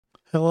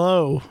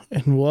Hello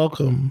and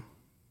welcome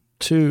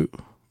to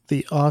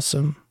the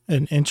Awesome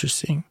and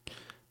Interesting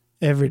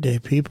Everyday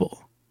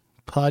People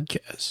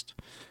podcast.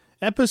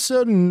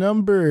 Episode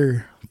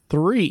number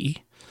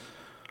 3.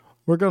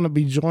 We're going to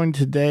be joined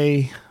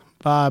today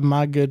by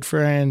my good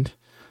friend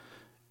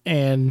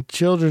and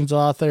children's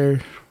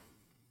author,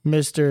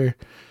 Mr.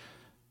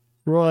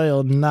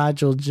 Royal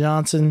Nigel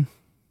Johnson,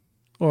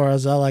 or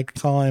as I like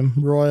to call him,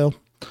 Royal.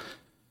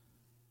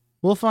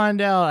 We'll find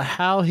out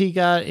how he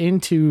got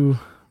into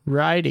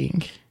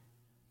writing.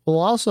 We'll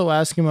also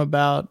ask him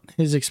about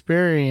his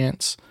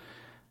experience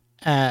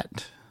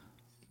at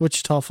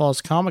Wichita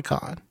Falls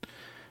Comic-Con.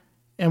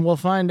 And we'll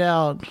find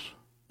out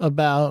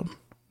about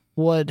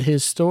what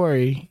his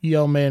story,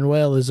 Yo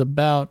Manuel, is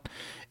about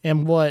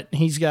and what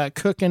he's got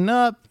cooking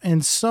up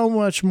and so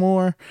much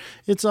more.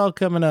 It's all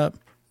coming up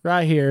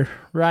right here,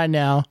 right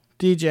now.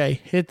 DJ,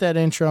 hit that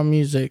intro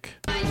music.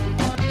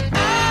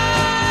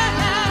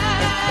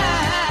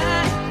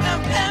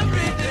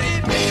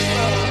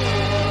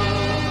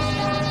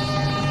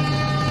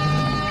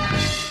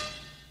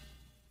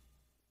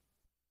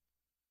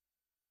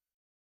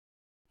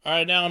 All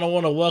right, now I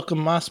want to welcome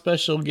my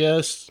special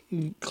guest,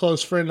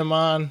 close friend of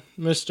mine,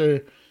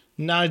 Mr.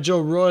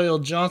 Nigel Royal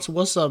Johnson.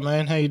 What's up,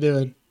 man? How you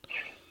doing?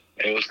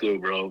 Hey, what's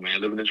good, bro? Man,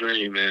 living the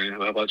dream, man.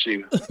 How about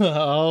you?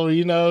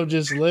 Oh,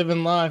 just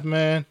living life,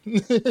 man.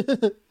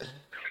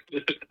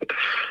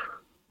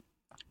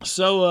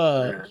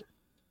 So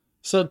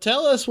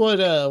tell us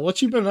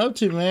what you've been up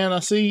to, man. I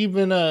see you've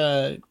been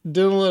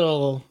doing a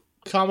little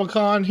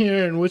Comic-Con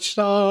here in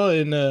Wichita,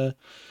 and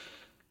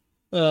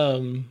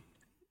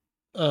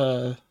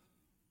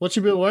what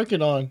you been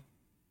working on?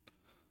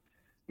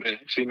 Man,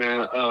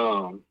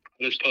 I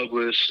just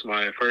published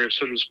my first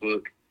children's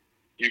book,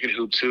 You Can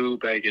Hoop 2,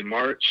 back in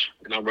March,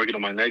 and I'm working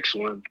on my next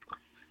one,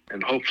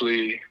 and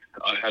hopefully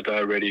I have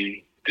that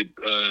ready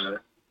to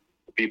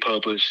be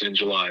published in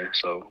July.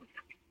 So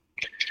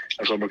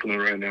that's what I'm working on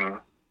right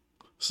now.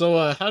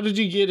 So how did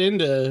you get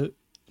into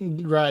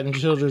writing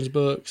children's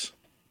books?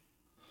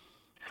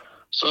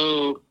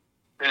 So,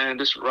 man,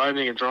 this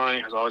writing and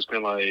drawing has always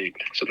been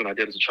like something I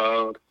did as a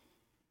child.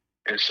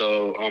 And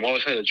so I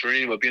always had a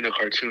dream of being a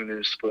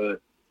cartoonist, but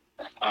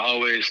I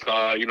always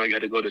thought, you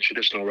had to go the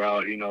traditional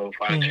route,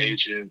 find an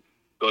agent,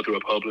 go through a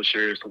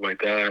publisher, stuff like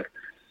that.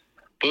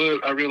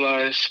 But I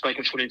realized back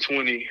in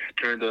 2020,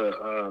 during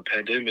the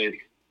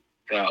pandemic,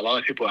 that a lot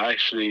of people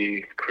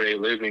actually create a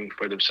living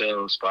for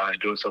themselves by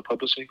doing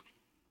self-publishing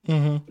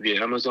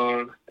via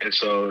Amazon. And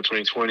so in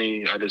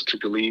 2020, I just took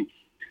the leap,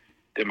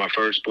 did my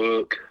first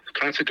book,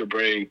 kind of took a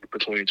break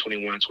between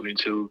 21 and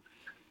 22,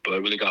 but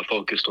really got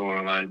focused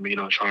on,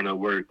 trying to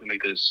work and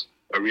make this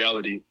a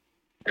reality.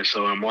 And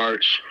so in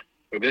March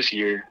of this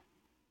year,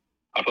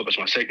 I published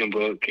my second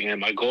book,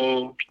 and my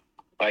goal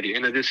by the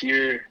end of this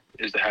year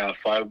is to have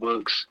 5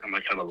 books in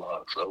my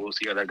catalog. So we'll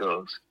see how that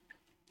goes.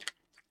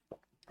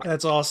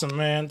 That's awesome,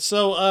 man.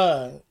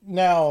 So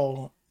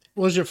now,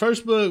 was your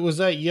first book, was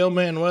that Yo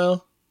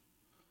Manuel?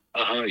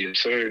 Yes,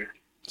 sir.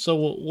 So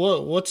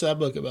what's that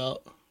book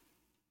about?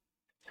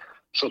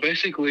 So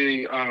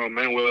basically,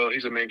 Manuel,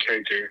 he's a main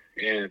character,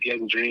 and he has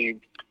a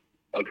dream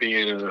of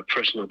being a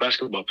professional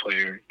basketball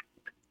player.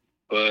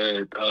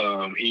 But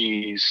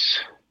he's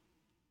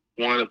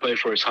wanted to play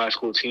for his high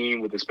school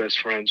team with his best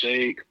friend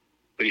Jake,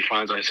 but he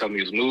finds out his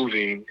family is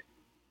moving.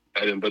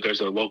 But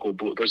there's a local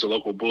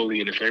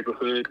bully in his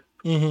neighborhood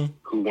who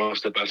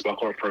wants the basketball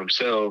court for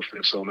himself,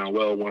 and so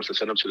Manuel wants to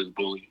send him to this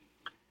bully.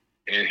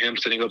 And him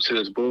sending up to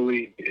this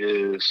bully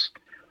is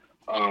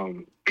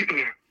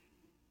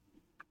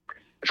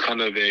it's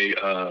kind of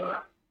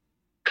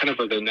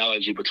like an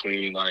analogy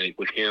between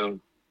with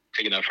him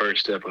taking that first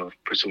step of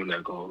pursuing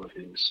that goal of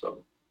his.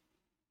 So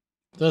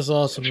that's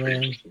awesome,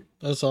 man.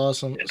 That's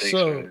awesome. Yeah, thanks,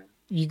 so man.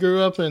 You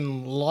grew up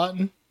in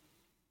Lawton?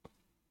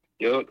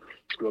 Yep,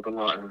 grew up in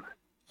Lawton.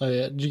 Oh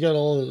yeah, did you go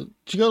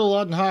to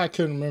Lawton High? I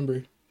couldn't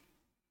remember.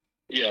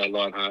 Yeah,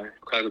 Lawton High,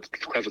 class of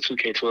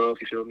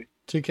 2K12. You feel me?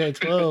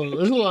 2K12.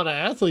 There's a lot of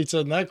athletes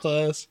in that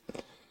class.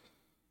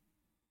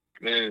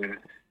 Man.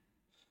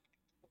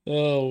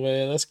 Oh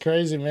man, that's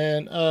crazy,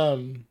 man.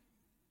 Of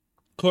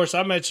course,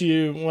 I met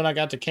you when I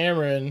got to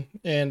Cameron,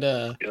 and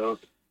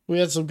we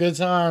had some good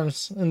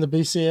times in the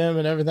BCM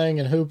and everything,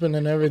 and hooping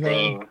and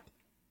everything. Bro.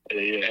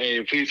 Yeah.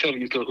 Hey, please tell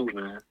me you still hoop,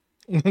 man.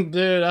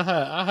 Dude,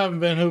 I haven't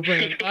been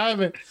hooping.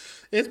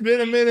 It's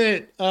been a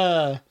minute.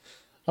 I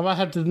might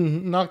have to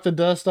knock the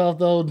dust off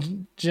the old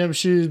gym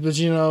shoes, but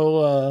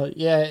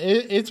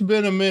it's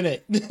been a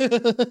minute.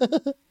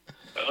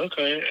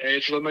 Okay.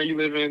 Hey, so I know you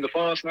live in the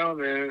Falls now,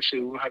 man.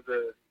 Shit, we'll have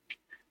to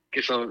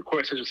get some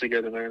court sessions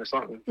together, man, or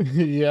something.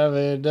 Yeah,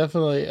 man,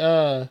 definitely.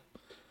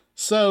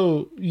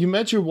 So you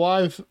met your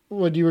wife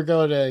when you were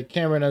going to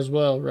Cameron as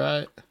well,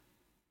 right?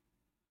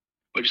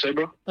 What'd you say,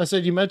 bro? I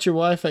said you met your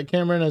wife at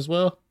Cameron as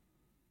well?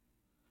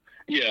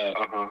 Yeah,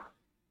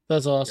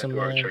 That's awesome,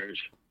 man.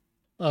 Church.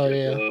 Oh,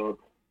 yeah.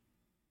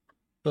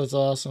 That's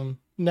awesome.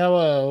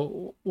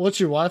 Now, what's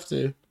your wife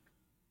do?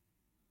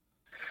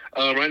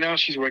 Right now,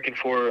 she's working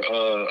for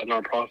a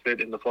nonprofit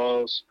in the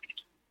Falls.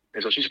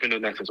 And so she's been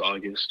doing that since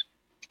August.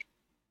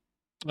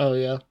 Oh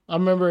yeah, I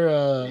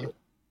remember.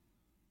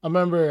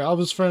 I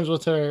was friends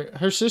with her.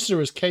 Her sister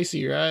was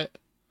Casey, right?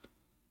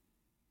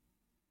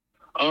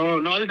 Oh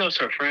no, I think that was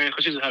her friend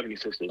because she doesn't have any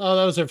sisters. Oh,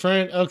 that was her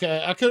friend.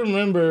 Okay, I couldn't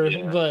remember,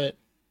 Yeah. but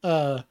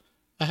I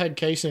had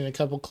Casey in a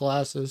couple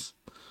classes,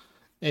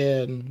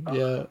 and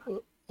yeah,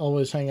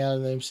 always hang out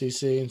in the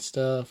MCC and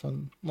stuff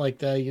and like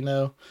that, you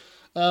know.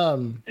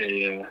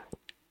 Yeah.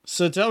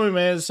 So tell me,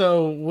 man.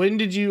 So when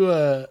did you?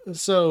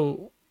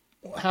 So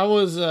how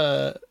was?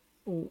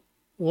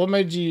 What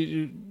made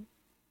you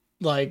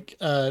like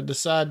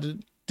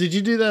decide? Did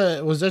you do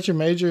that? Was that your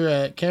major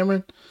at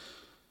Cameron?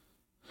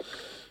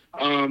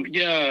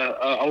 Yeah.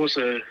 I was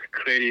a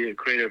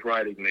creative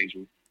writing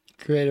major.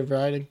 Creative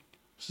writing.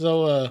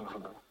 So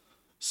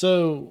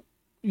so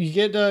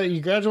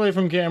you graduate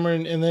from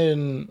Cameron, and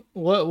then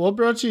what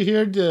brought you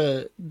here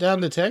to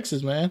down to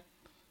Texas, man?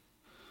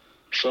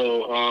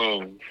 So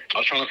I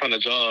was trying to find a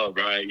job,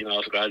 right? You know, I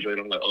was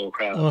graduating. I'm like, oh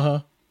crap, Uh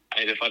huh. I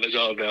need to find a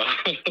job now.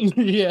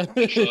 Yeah.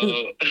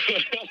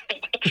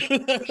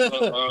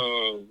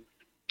 So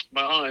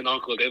my aunt and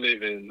uncle, they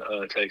live in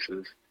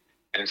Texas,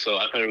 and so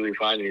I couldn't really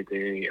find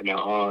anything. And my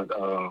aunt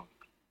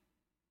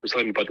was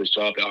telling me about this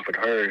job they offered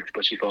her,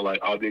 but she felt like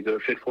I'll be a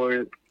good fit for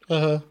it. Uh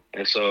huh.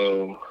 And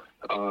so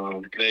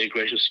they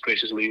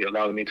graciously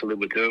allowed me to live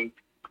with them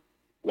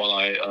while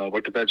I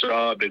worked at that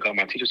job. They got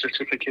my teacher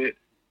certificate,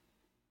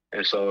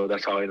 and so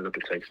that's how I ended up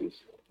in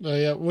Texas. Oh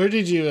yeah. Where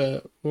did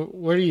you?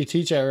 Where do you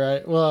teach at?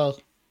 Right. Well,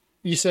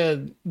 you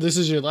said this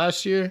is your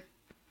last year.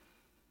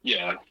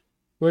 Yeah,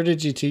 Where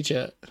did you teach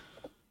at?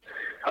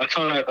 I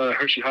taught at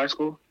Hershey High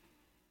School.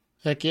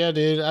 Heck yeah,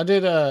 dude! I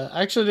did.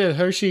 I actually did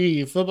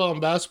Hershey football and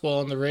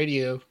basketball on the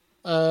radio.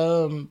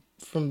 From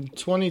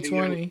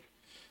 2020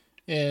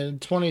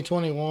 and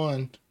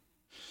 2021.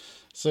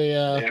 So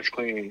yeah. That's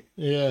clean.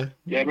 Yeah.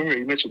 Yeah, I remember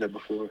you mentioned that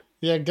before.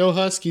 Yeah. Go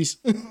Huskies.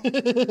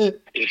 Yes,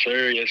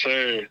 sir. Yes,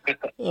 sir.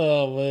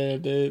 Oh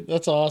man, dude,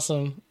 that's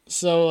awesome.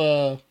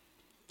 So,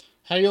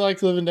 how do you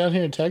like living down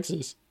here in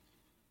Texas?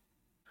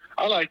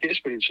 I like it. It's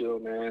pretty chill,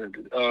 man.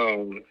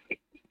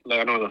 Like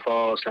I know in the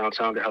falls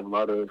downtown, they have a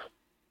lot of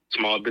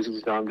small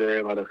businesses down there,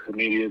 a lot of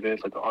community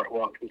events like the art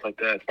walk, things like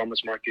that,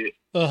 farmers market.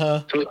 Uh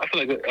huh. So I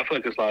feel like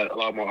there's like a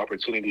lot more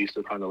opportunities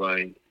to kind of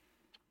like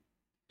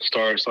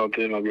start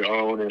something of your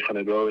own and kind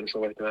of grow and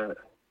stuff like that.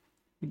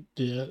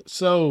 Yeah.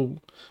 So,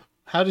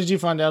 how did you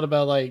find out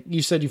about like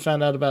you said you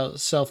found out about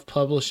self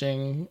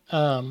publishing?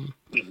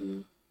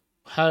 Mm-hmm.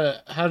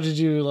 How did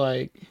you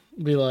like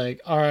be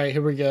like, all right,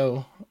 here we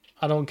go.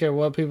 I don't care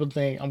what people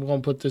think. I'm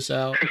gonna put this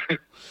out.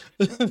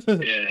 Yeah,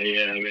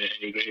 man.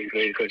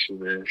 Great question,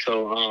 man.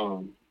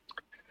 So,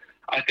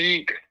 I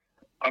think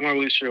I'm not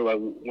really sure like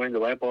when the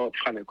light bulb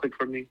kind of clicked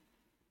for me,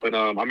 but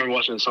I remember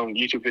watching some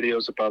YouTube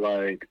videos about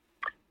like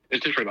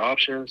there's different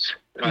options,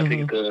 and I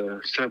think the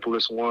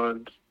simplest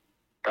one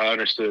that I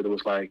understood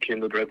was like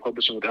Kindle Direct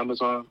Publishing with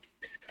Amazon,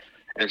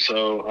 and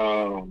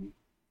so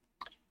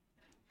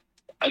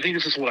I think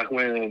this is like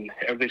when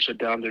everything shut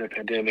down during the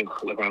pandemic,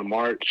 like around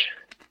March.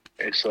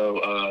 And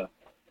so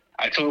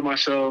I told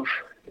myself,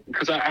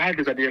 because I had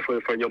this idea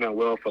for Yo Man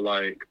Well for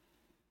like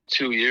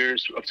 2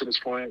 years up to this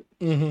point.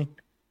 Mm-hmm.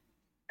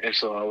 And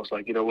so I was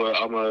like, you know what,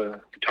 I'm going to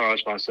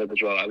challenge myself to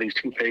draw at least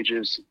 2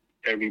 pages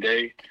every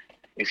day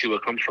and see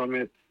what comes from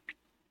it.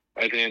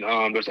 And then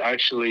there's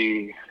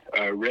actually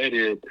a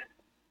Reddit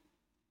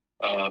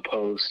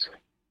post.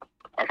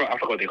 I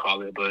forgot what they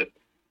call it, but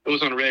it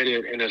was on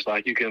Reddit, and it's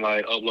like you can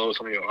like upload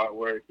some of your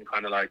artwork and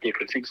kind of like get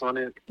critiques on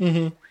it.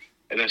 Mm-hmm.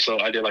 And then so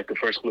I did like the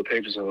first couple of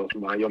pages of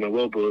my Yo Man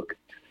Will book.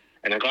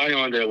 And the guy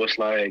on there was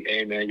like,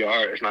 hey man, your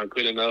art is not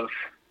good enough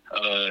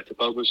to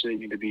publish it. You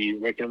need to be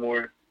working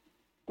more.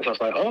 And so I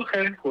was like, oh,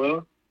 okay,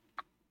 well,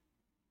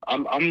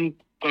 I'm going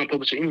to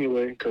publish it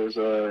anyway because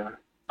I'm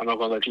not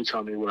going to let you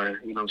tell me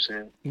what you know what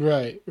I'm saying?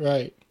 Right.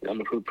 I'm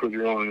going to prove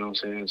you wrong, you know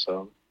what I'm saying?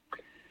 So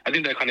I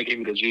think that kind of gave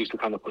me the juice to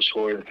kind of push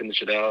forward and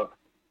finish it out.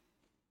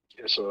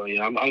 And so,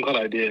 yeah, I'm glad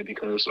I did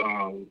because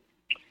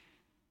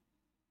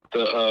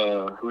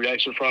the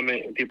reaction from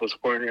it and people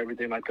supporting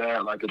everything like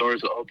that, like the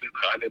doors are open.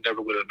 I never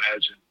would have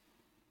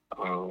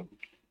imagined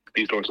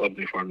these doors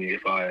opening for me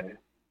if I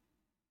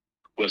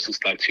was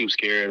just like too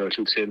scared or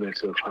too timid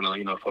to kind of,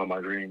 follow my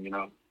dream,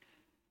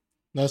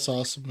 That's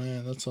awesome,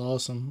 man. That's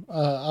awesome.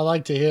 I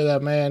like to hear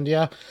that, man.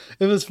 Yeah,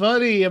 it was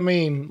funny. I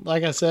mean,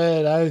 like I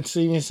said, I hadn't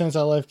seen you since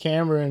I left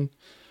Cameron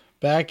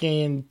back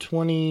in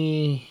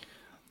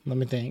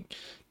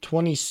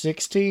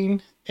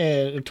 2016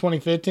 and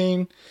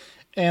 2015.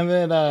 And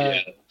then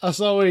I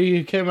saw where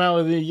you came out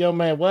with the Yo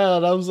Man Well,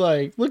 and I was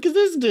like, look at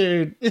this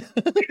dude. Yeah,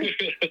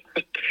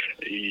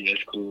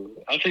 that's cool.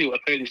 I'll tell you a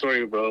crazy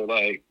story, bro.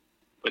 Like,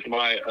 with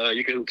my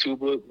You Can Do Too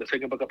book, the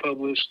second book I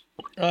published,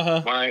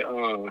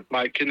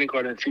 my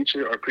kindergarten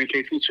teacher or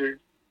pre-K teacher,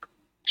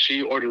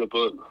 she ordered a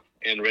book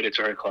and read it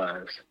to her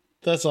class.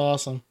 That's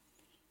awesome.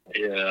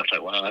 Yeah, I was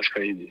like, wow, that's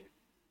crazy.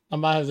 I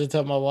might have to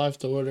tell my wife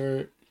to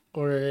order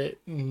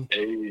it and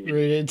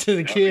read it to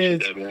the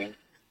kids. That, man.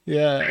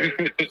 Yeah,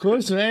 of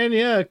course, man.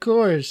 Yeah, of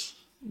course.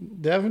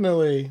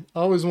 definitely.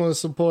 Always want to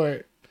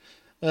support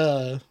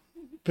uh,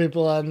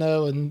 people I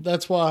know, and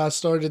that's why I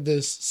started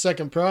this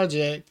second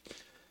project.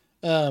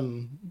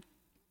 Um,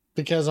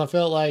 because I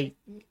felt like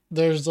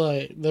there's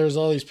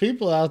all these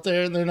people out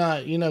there, and they're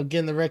not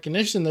getting the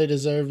recognition they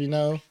deserve,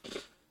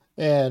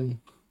 and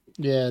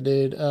yeah,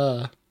 dude.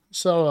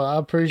 So I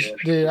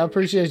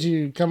appreciate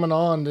you coming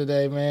on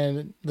today,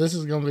 man. This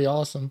is gonna be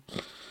awesome.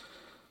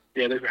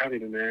 Yeah, thanks for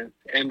having me, man.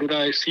 And did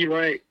I see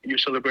right? You're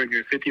celebrating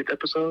your 50th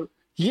episode.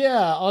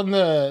 Yeah, on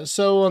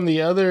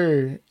the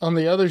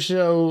other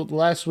show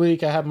last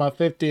week, I had my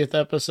 50th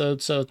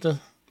episode. So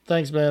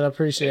thanks, man. I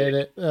appreciate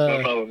it.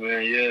 No problem,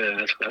 man.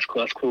 Yeah,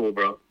 that's cool,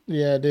 bro.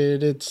 Yeah,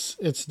 dude. It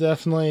was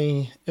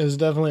definitely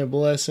a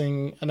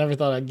blessing. I never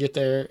thought I'd get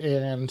there,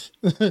 and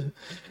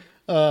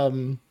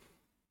um,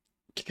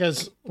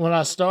 because when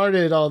I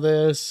started all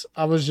this,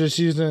 I was just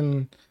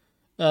using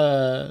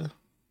uh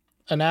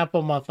an app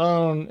on my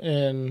phone,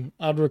 and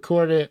I'd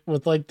record it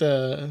with like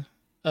the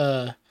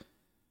uh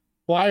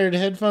wired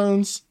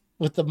headphones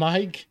with the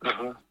mic,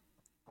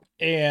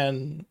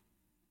 and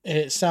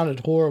it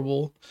sounded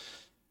horrible.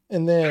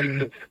 And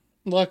then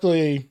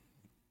luckily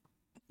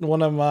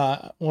one of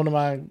my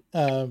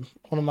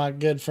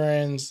good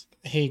friends,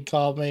 he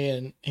called me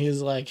and he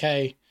was like,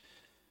 "Hey,"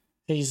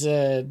 he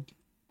said,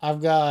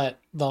 "I've got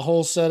the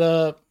whole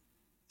setup."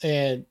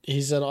 And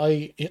he said,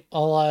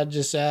 all I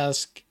just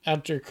ask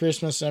after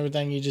Christmas and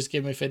everything, you just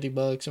give me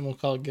 $50 and we'll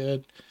call it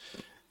good."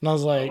 And I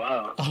was like,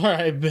 wow. "All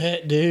right,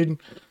 bet, dude."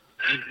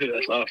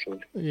 That's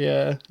awesome.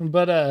 Yeah,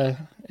 but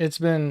it's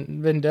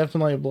been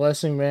definitely a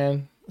blessing,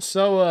 man.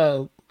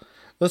 So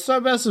let's talk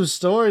about some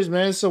stories,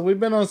 man. So we've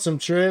been on some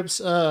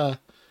trips. Remember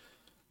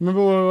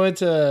when we went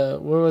to,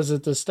 where was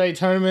it, the state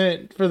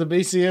tournament for the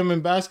BCM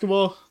in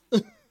basketball?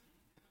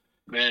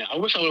 Man, I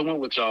wish I would have went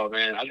with y'all,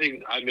 man. I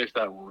think I missed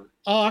that one.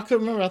 Oh, I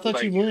couldn't remember. I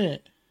thought you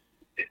went.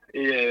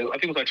 Yeah, I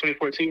think it was like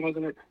 2014,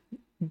 wasn't it?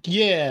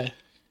 Yeah.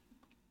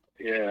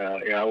 Yeah.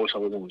 I wish I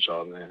would have went with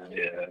y'all, man.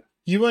 Yeah.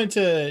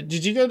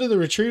 Did you go to the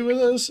retreat with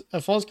us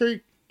at Falls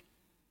Creek?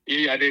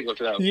 Yeah, I did go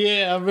to that one.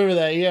 Yeah, I remember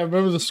that. Yeah, I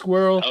remember the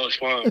squirrel. That was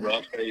fun, bro.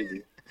 That was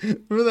crazy.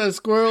 Remember that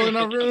squirrel in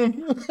our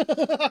room?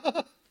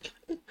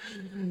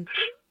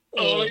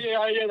 Oh,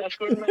 yeah, that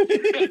squirrel.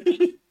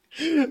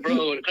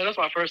 Bro, because that's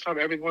my first time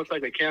ever going to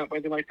like a camp or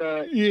anything like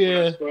that. Yeah.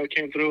 When that squirrel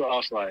came through, I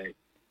was like,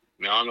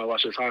 man, I don't know if I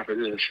should time for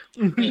this.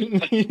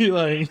 you're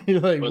like,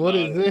 what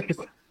is this?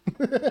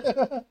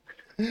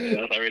 Yeah,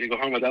 I was like ready to go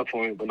home at that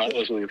point, but that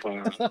was really fun.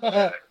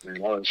 Man, it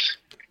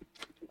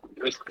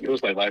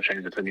was like life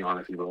changing to me,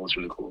 honestly, but it was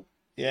really cool.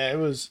 Yeah, it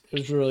was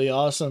really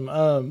awesome.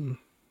 And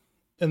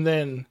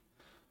then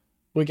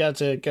we got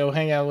to go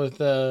hang out with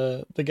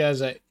the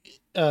guys at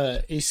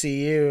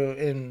ECU,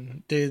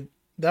 and dude,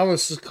 that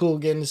was just cool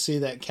getting to see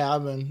that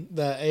cabin,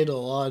 that Ada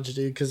Lodge,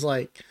 dude. Because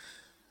like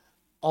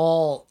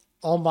all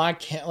my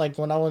like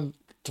when I went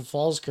to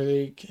Falls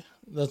Creek,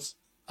 I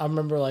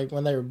remember like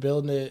when they were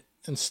building it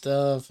and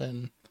stuff,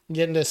 and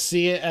getting to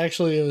see it.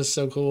 Actually, it was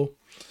so cool.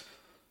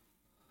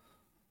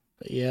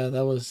 But yeah,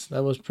 that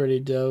was pretty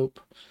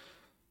dope.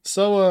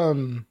 So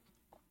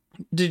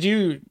did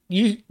you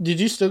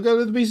still go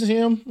to the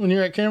BCM when you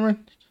were at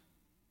Cameron?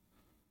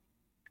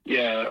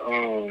 Yeah,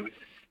 I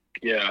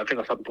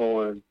think I stopped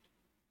going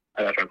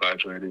after I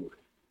graduated.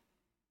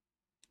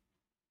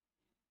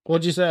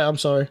 What'd you say? I'm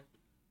sorry.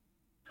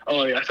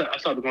 Oh yeah, I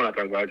stopped going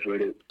after I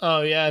graduated.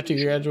 Oh yeah, after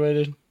you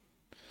graduated.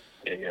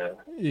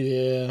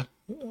 Yeah.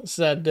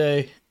 Sad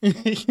day. Yeah,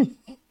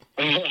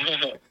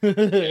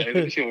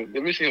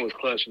 the mission was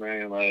clutch,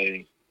 man.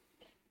 Like,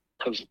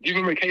 cause do you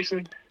remember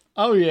Kason?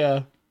 Oh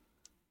yeah.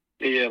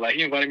 Yeah, like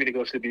he invited me to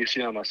go to the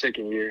BCM my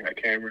second year at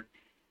Cameron,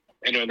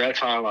 and during that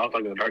time I was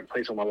like in a dark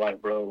place in my life,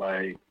 bro.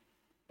 Like, it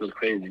was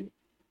crazy.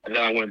 And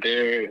then I went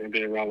there and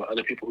been around with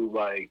other people who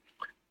like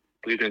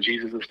believed in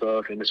Jesus and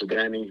stuff. And Mr.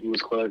 Danny, he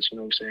was clutch, you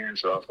know what I'm saying?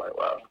 So I was like,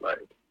 wow,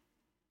 like.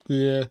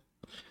 Yeah.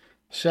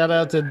 Shout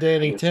out to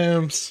Danny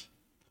Timms.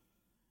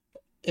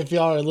 If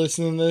y'all are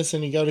listening to this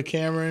and you go to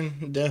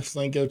Cameron,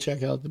 definitely go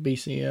check out the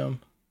BCM.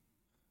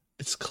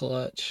 It's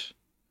clutch.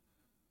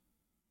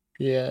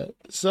 Yeah.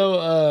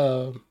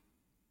 So,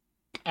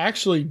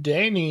 actually,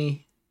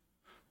 Danny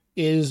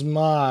is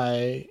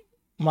my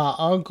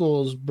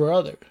uncle's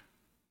brother.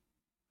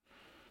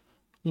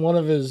 One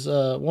of his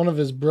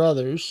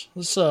brothers.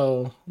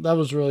 So that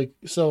was really,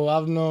 so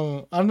I've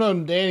known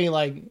Danny,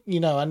 like,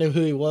 I knew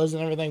who he was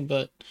and everything,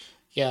 but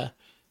yeah,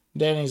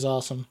 Danny's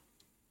awesome.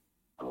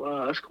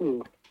 Wow, that's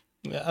cool.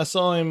 Yeah, I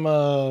saw him,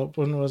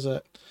 when was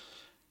it?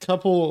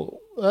 Couple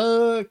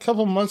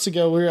months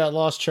ago. We were at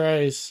Lost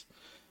Trace.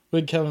 We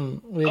had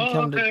come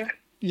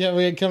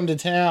to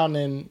town,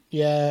 and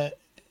yeah,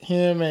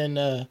 him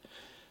and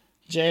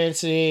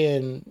JNC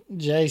and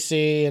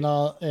JC and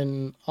all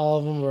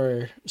of them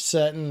were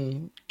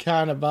sitting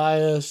kind of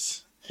by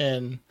us,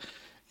 and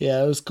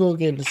yeah, it was cool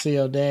getting to see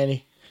old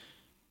Danny.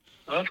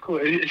 Oh, that's cool.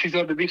 Is he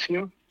still at the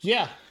BCM?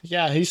 Yeah,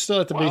 he's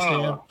still at the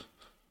BCM.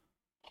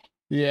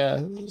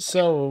 Yeah,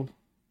 so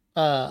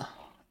I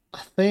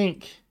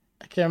think,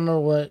 I can't remember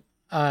what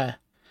I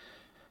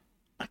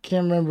I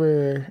can't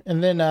remember.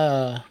 And then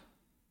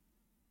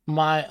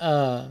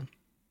my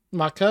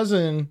my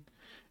cousin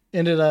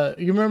ended up.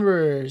 You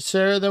remember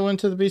Sarah that went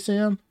to the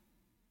BCM?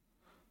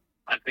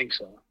 I think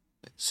so.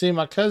 See,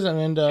 my cousin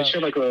ended Is up. she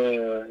like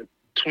a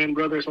twin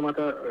brother or something like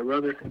that? Or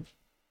brother?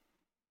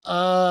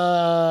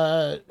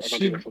 I don't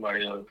think She that's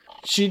somebody else.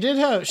 she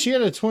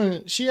had a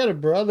twin. She had a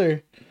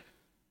brother,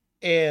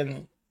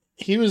 and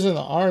he was in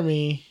the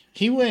army.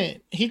 He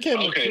came.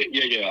 Okay,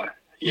 yeah.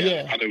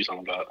 Yeah. I know you're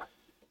talking about.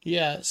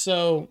 Yeah,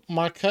 so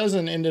my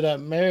cousin ended up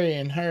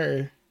marrying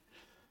her.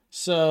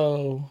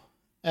 So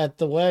at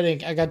the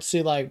wedding, I got to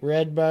see like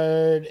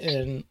Redbird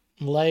and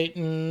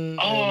Leighton and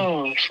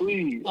Oh,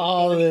 sweet.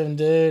 all of them,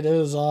 dude. It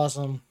was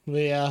awesome.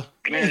 But yeah,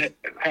 Man,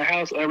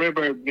 how's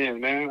Redbird been,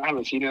 man? I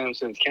haven't seen him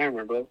since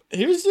Cameron, bro.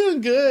 he was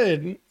doing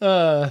good.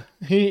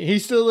 He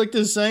still looked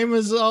the same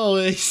as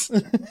always.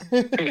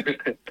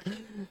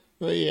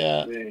 But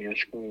yeah, Man,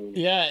 that's cool.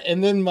 yeah.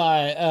 And then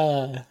my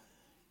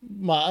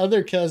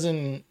other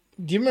cousin.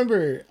 Do you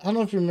remember? I don't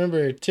know if you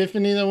remember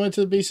Tiffany that went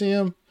to the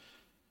BCM.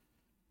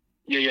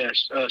 Yeah.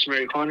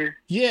 Mary Connor.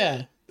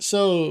 Yeah.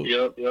 So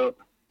Yep.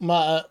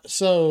 my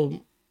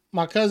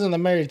cousin that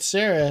married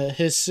Sarah,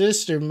 his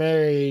sister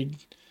married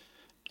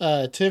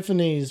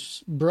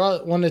Tiffany's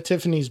one of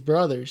Tiffany's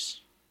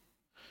brothers.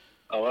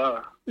 Oh,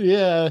 wow.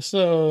 Yeah,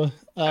 so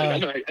I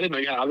didn't know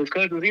you had all these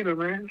cousins either,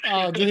 man.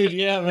 oh dude,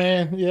 yeah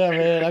man.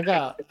 I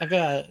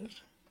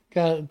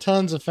got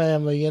tons of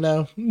family, you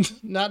know.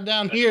 Not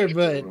down here,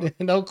 but cool.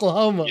 in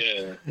Oklahoma.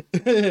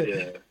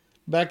 Yeah.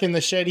 Back in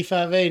the Shady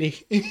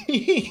 580.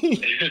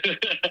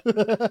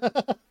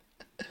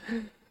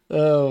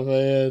 Oh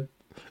man.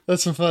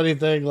 That's a funny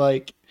thing.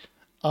 Like,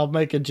 I'll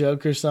make a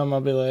joke or something.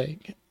 I'll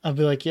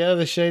be like, yeah,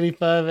 the Shady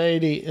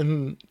 580,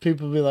 and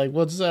people be like,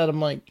 what's that?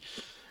 I'm like,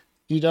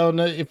 you don't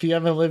know. If you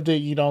haven't lived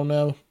it, you don't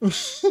know.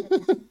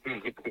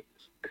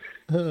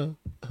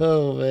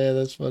 Oh man,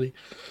 that's funny.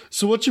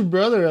 So, what's your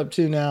brother up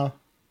to now?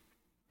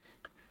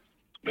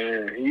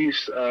 Man,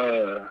 he's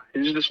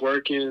just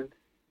working.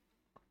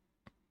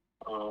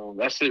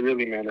 That's it,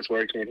 really, man. It's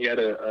working. He had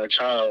a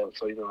child,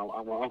 so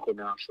I'm an uncle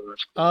now, so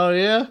that's cool. Oh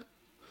yeah.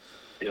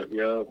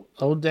 Yep.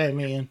 Oh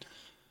Damien.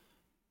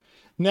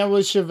 Now,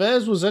 was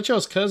Chavez? Was that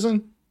y'all's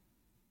cousin?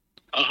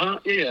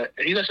 Yeah.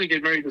 He's actually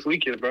getting married this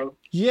weekend, bro.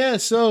 Yeah.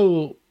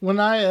 So when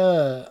I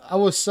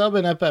was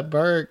subbing up at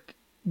Burke,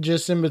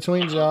 just in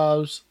between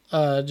jobs,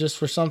 just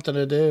for something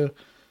to do.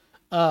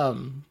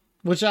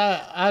 Which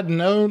I'd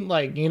known,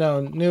 like,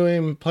 knew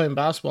him playing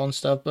basketball and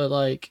stuff, but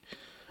like,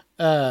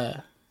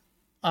 when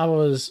I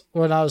was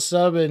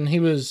subbing, he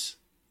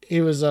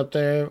was up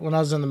there when I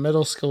was in the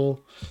middle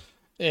school,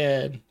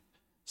 and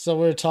so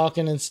we were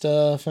talking and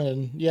stuff,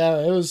 and yeah,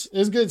 it was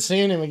good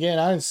seeing him again.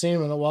 I hadn't seen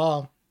him in a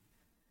while.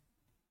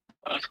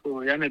 That's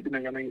cool. Y'all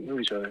knew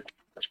each other.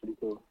 That's pretty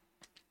cool.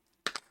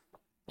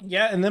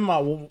 Yeah, and then my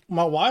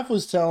wife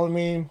was telling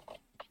me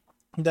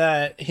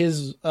that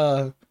his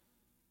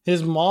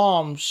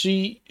mom,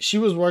 she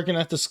was working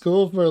at the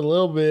school for a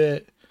little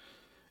bit,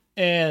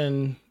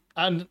 and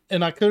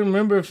I couldn't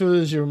remember if it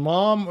was your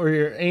mom or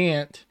your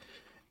aunt,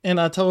 and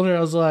I told her,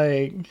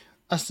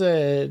 I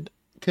said,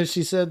 because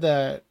she said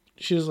that,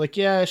 she was like,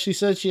 yeah, she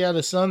said she had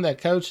a son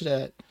that coached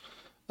at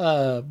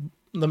the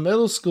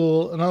middle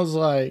school, and I was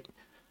like,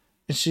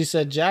 and she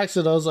said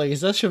Jackson. I was like,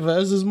 is that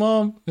Chavez's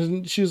mom?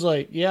 And she was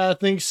like, yeah, I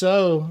think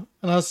so.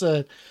 And I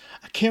said,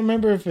 I can't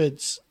remember if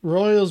it's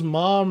Royal's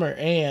mom or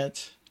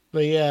aunt,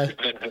 but yeah.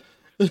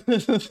 Yeah,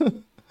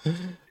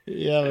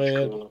 That's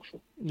man. cool.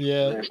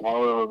 Yeah, Man,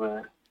 small world,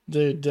 man.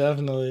 dude,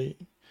 definitely.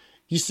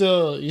 You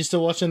still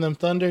watching them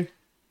Thunder?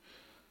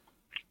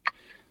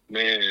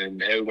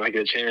 Man, everybody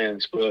get a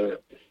chance,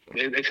 but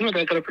they seem like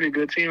they got a pretty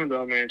good team,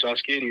 though, man.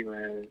 Josh Giddey,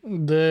 man.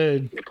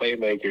 Dude. The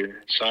playmaker.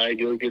 Shai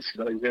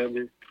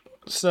Gilgeous-Alexander.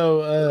 So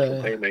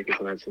Playmakers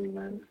on that team,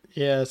 man.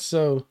 yeah,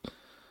 so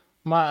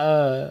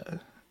my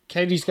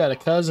Katie's got a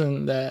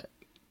cousin that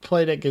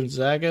played at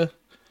Gonzaga.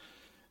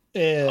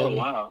 And Oh,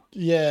 wow.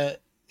 yeah,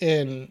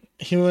 and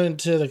he went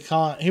to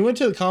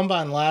the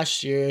combine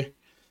last year,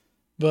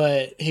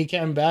 but he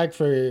came back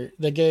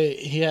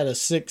he had a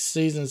 6th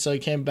season, so he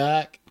came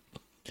back,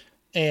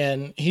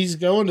 and he's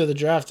going to the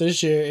draft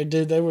this year. And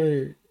dude,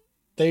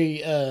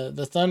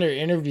 the Thunder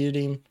interviewed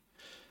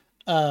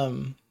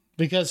him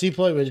because he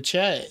played with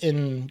Chet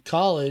in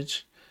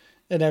college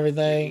and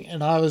everything,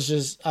 and I'm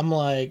just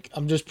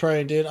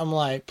praying, dude. I'm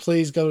like,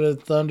 please go to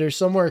the Thunder,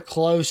 somewhere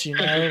close, so we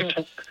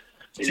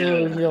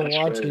can go that's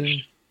watch fresh.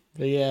 him.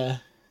 But yeah,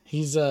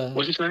 he's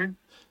What's his name?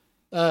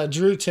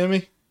 Drew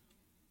Timmy.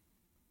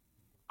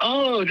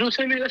 Oh, Drew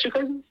Timmy, that's your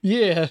cousin?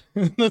 Yeah,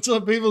 that's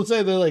what people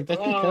say. They're like, that's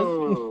your cousin.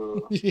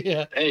 Oh.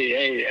 Yeah,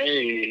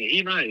 Hey,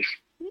 he nice.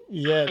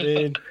 yeah,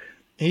 dude.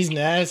 He's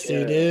nasty,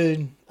 Yeah.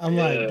 dude. I'm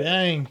like, Yeah.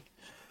 dang.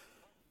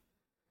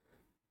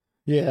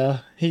 Yeah,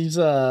 he's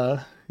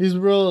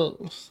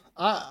real.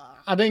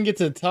 I didn't get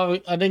to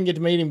talk. I didn't get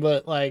to meet him,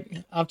 but like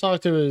I've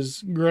talked to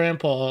his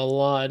grandpa a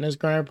lot, and his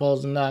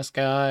grandpa's a nice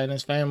guy, and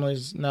his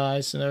family's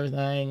nice and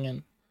everything,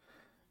 and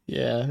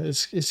yeah,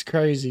 it's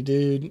crazy,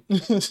 dude.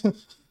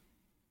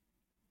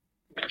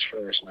 That's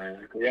fresh,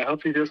 man. Yeah,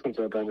 hopefully this comes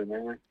up better,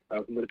 man.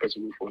 I'm really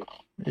person for.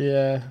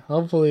 Yeah,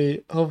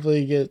 hopefully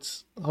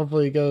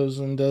he goes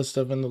and does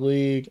stuff in the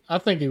league. I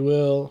think he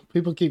will.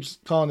 People keep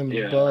calling him a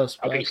Yeah, bust,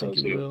 I but I think so think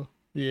he too. will.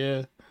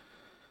 Yeah,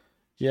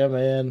 yeah,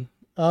 man.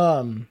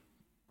 Um,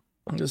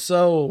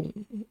 so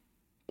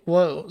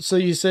what? So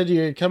you said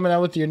you're coming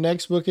out with your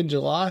next book in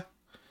July,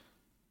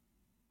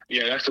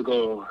 Yeah, that's the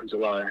goal in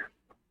July.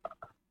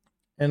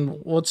 and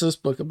what's this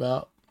book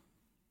about?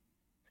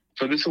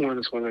 So this one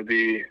is going to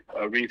be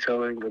a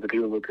retelling of the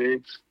Beautiful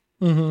Pigs.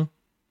 Mm-hmm.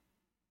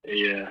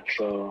 Yeah,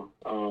 so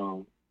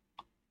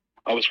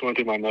I was going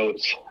through my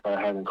notes I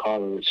had in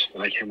college,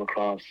 and I came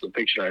across a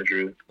picture I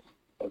drew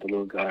of the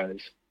little guys.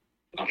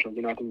 I was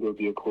thinking, I think it would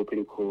be a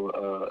pretty cool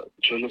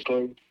children's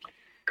story.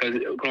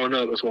 Because growing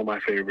up, it's one of my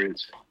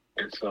favorites.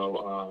 And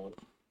so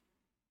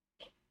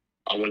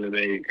I wanted to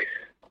make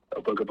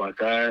a book about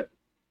that.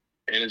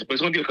 And it's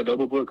going to be like a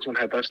double book. It's going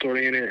to have that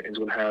story in it. It's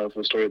going to have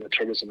the story of the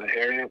Turtles and the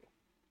Hare Ant.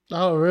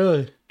 Oh,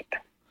 really?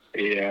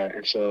 Yeah,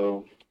 and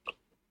so,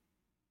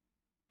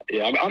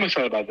 yeah, I'm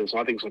excited about this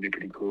one. I think it's going to be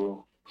pretty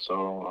cool.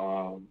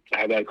 So I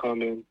have that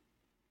coming.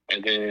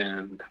 And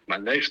then my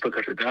next book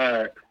after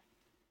that,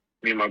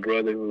 me and my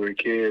brother, when we were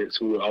kids,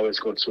 we would always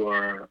go to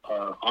our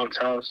aunt's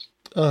house.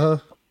 Uh huh.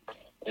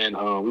 And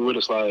we were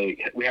just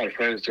like, we had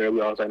friends there.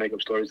 We always like make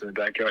up stories in the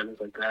backyard and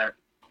things like that.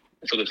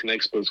 And so this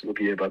next book will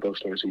be about those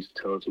stories we used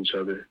to tell to each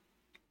other.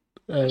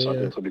 And so I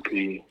think Yeah. it's going to be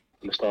pretty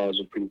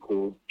nostalgic, pretty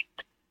cool.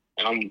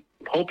 And I'm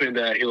hoping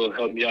that he'll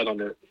help me out on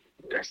the.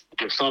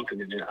 There's something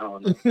in it. I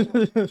don't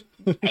know.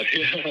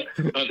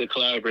 I have to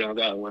collaborate on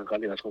that one. I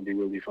think that's going to be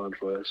really fun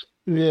for us.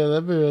 Yeah,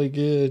 that'd be really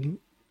good.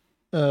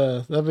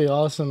 That'd be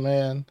awesome,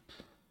 man.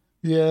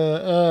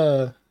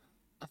 Yeah.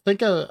 I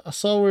think I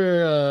saw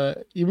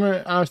where you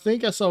remember. I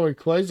think I saw where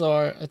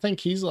Quasar. I think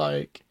he's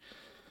like.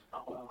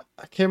 Oh, wow.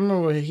 I can't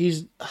remember where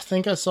he's. I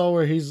think I saw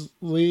where he's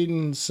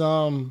leading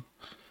some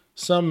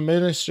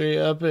ministry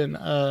up in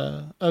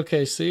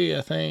OKC.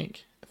 I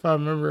think if I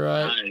remember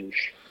right. Nice.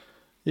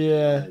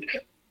 Yeah. Nice.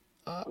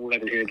 I'm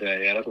glad to hear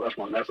that. Yeah,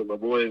 that's my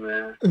boy,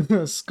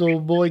 man.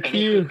 Schoolboy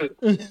Q.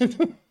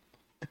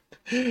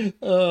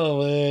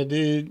 Oh man,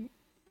 dude,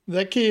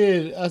 that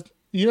kid.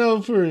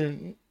 For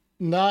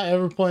not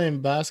ever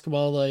playing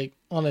basketball like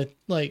on a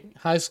like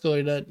high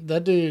schooler,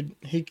 that dude,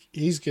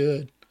 he's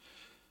good.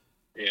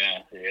 Yeah.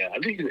 I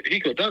think he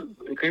could dunk,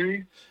 could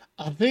he?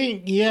 I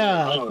think, I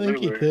yeah, I don't think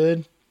he remember.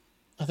 could.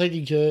 I think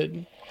he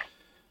could.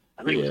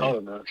 I think he was Yeah, tall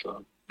enough,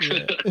 so.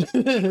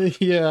 yeah,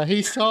 yeah.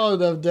 He's tall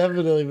enough,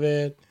 definitely,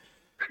 man.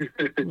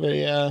 But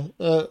yeah,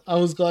 I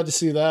was glad to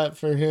see that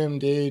for him,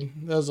 dude.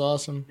 That was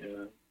awesome.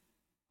 Yeah,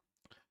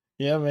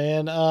 Yeah,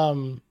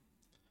 man.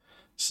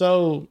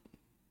 So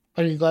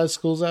are you glad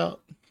school's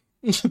out?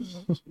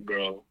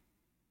 bro.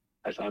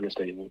 That's an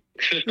understatement.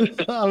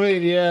 I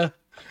mean, yeah,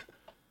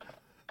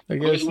 I It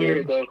was guess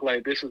weird so. though.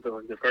 Like this is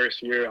the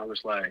first year I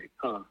was like,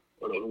 huh,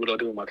 what do I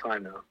do with my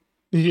time now?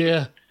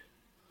 Yeah,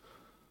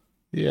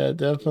 yeah,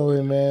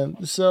 definitely,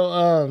 man. So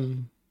are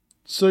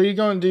you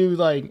going to do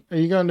like, are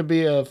you going to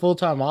be a full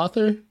time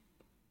author?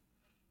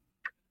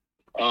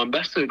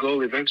 That's the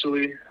goal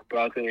eventually, but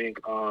I think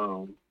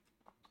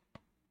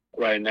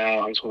right now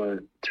I'm just gonna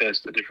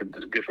test the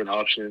different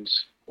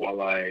options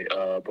while I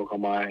book on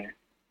my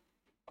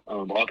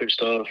author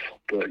stuff.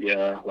 But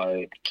yeah,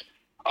 like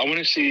I want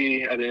to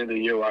see at the end of the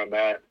year where I'm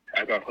at.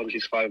 I got published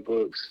these 5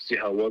 books, see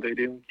how well they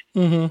do.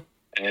 Mm-hmm.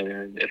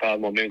 And if I have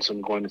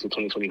momentum going into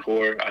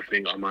 2024, I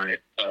think I might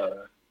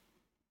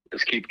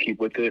just keep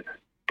with it.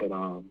 But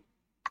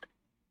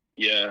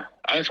yeah,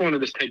 I just want to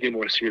just take it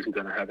more seriously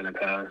than I have in the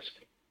past.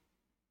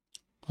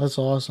 That's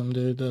awesome,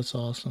 dude. That's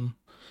awesome.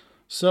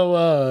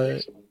 So,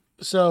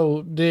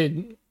 so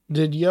did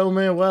Yo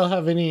Manuel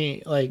have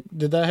any like?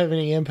 Did that have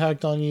any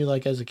impact on you,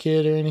 like as a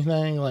kid or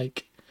anything?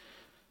 Like,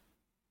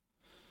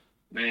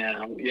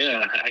 Man,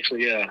 yeah,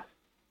 actually, yeah.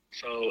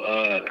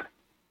 So,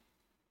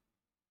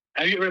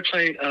 have you ever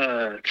played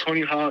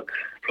Tony Hawk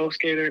Pro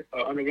Skater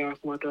or Underground,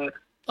 something like that?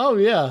 oh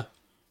yeah,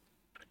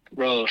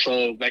 Bro,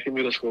 so back in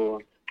middle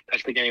school,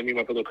 that's the game me and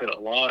my brother played a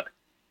lot.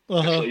 uh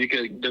And so huh, you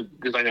could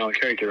design your own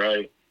character,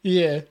 right?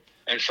 yeah.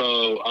 And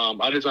so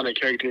I designed a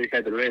character. He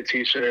had the red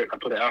T-shirt. I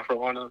put an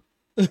afro on him.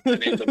 I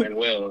named him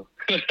Manuel.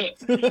 So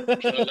that's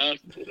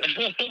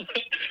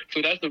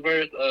so that's the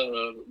birth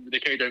of the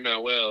character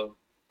Manuel.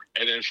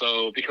 And then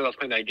so because I was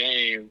playing that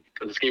game,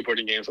 it was a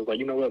skateboarding game, so I was like,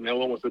 you know what,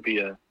 Manuel wants to be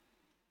a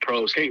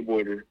pro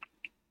skateboarder.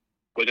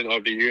 But then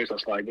over the years, I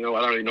was like, you know,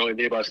 I don't really know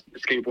anything about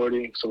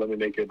skateboarding, so let me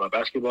make it about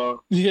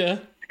basketball. Yeah.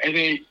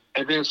 And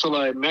then so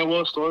like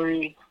Manuel's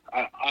story,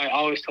 I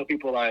always tell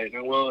people like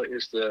Manuel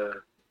is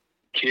the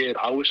kid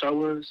I wish I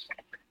was.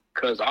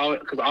 Cause I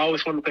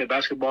always wanted to play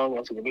basketball when I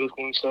was in middle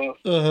school and stuff,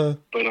 Uh huh.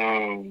 but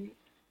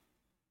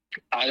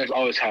I just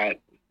always had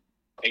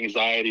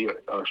anxiety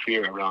or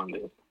fear around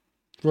it.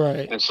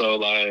 Right. And so,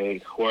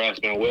 like, whereas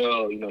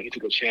Manuel, he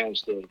took a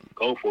chance to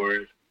go for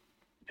it.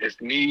 It's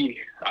me,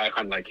 I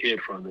kind of like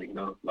hid from it,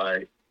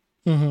 like,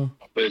 Mm-hmm.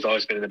 but it's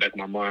always been in the back of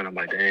my mind. I'm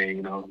like,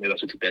 dang, maybe I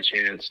should take that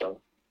chance. So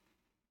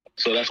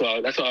So that's why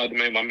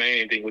my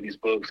main thing with these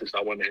books is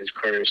I want to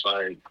encourage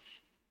like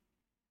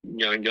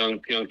young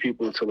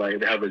people to like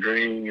they have a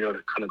dream, you know,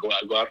 to kind of go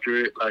after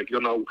it. Like you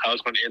don't know how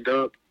it's going to end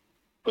up,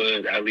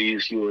 but at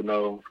least you will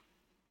know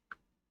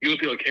you'll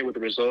be okay with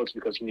the results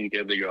because you need to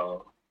give it your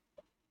all.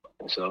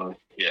 And so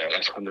yeah,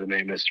 that's kind of the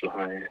main message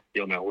behind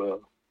Yo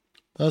Manuel.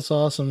 That's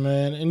awesome,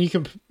 man. And you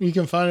can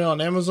find it on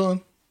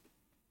Amazon.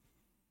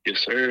 Yes,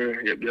 sir.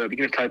 Yep. You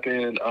can type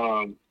in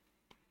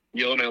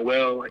Yo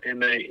Manuel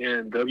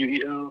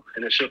Manwel,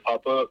 and it should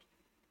pop up,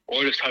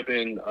 or just type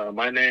in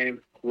my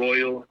name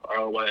Royal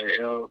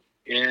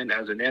RYALN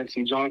as in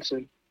Nancy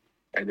Johnson,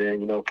 and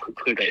then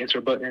click that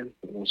enter button,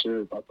 and it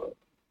should pop up.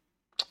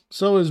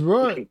 So is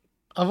Roy?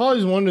 I've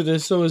always wondered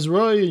this. So is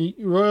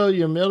Royal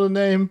your middle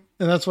name,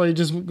 and that's why you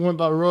just went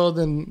by Royal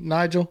than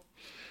Nigel?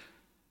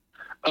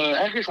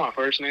 Actually, it's my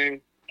first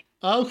name.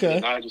 Okay.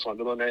 Nigel's my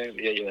middle name.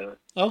 Yeah.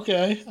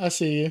 Okay, I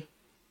see you.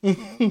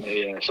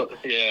 yeah. So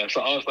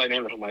I was like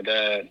named it for my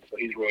dad. So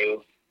he's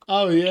Royal.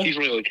 Oh yeah. He's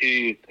Royal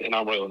Keith, and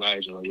I'm Royal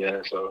Nigel.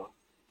 Yeah. So.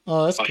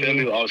 Oh, that's my cool.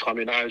 family will always call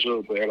me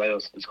Nigel, but everybody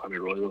else just call me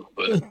Royal.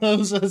 But I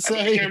was gonna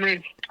say. I can't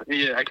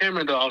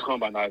remember though. I was calling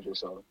by Nigel,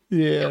 so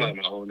yeah, that's like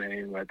my old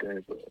name right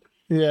there. But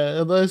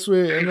yeah, unless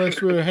we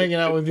were hanging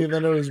out with you,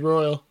 then it was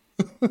Royal.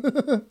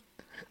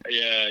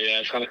 Yeah,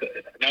 it's kind of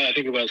now that I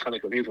think about it, it's kind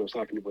of confusing.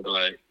 Some people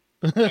like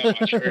at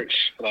my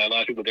church, like a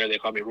lot of people there, they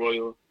call me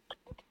Royal,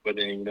 but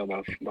then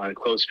my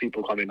close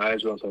people call me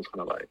Nigel, so it's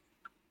kind of like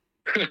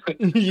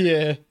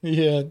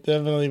yeah,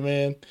 definitely,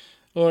 man.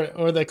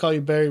 Or they call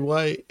you Barry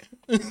White.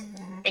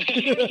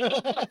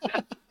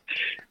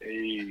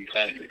 Hey,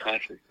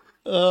 classic.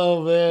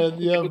 Oh man,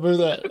 yeah, I remember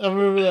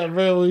that,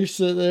 man. We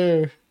sit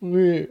there.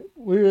 We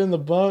were in the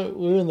bunk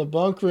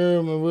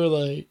room, and we were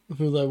like,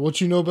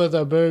 what you know about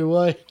that Barry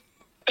White?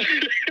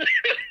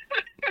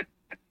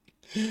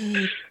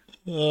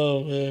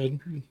 Oh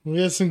man,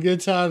 we had some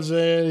good times,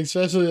 man.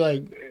 Especially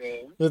like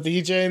with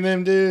EJ and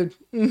them, dude.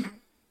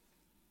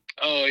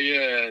 Oh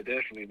yeah,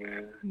 definitely,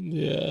 man.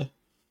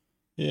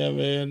 Yeah,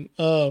 man.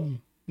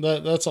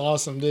 That's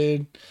awesome,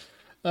 dude.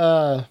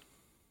 That's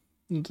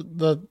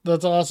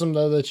awesome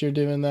though that you're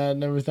doing that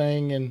and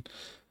everything, and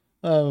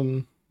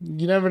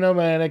you never know,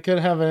 man. It could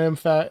have an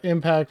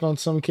impact on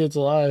some kid's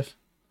life.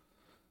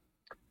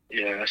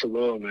 Yeah, that's a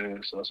little,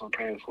 man. So that's what I'm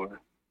praying for.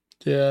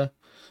 Yeah.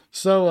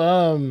 So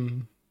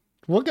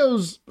what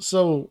goes?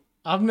 So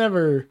I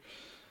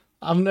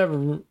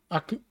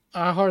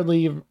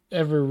hardly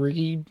ever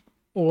read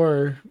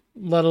or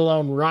let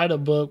alone write a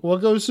book.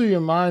 What goes through your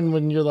mind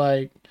when you're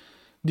like,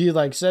 do you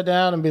like sit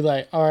down and be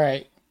like, all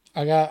right,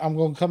 I'm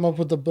going to come up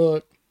with a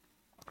book?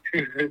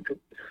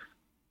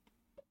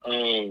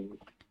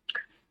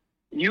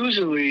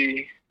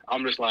 Usually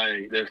I'm just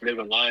like just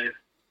living life,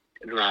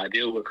 and an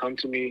idea will come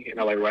to me, and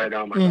I like write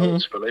down my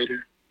notes for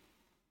later.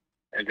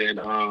 And then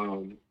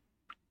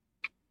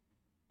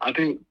I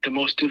think the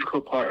most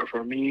difficult part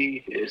for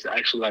me is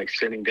actually like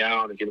sitting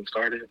down and getting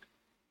started.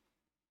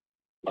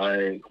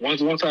 Like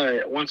once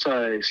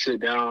I sit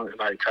down and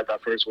like type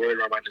that first word,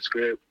 write the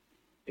script,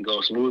 it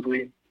goes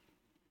smoothly.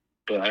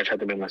 But I try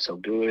to make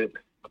myself do it.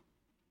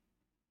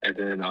 And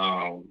then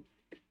I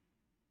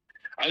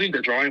think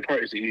the drawing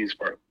part is the easiest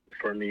part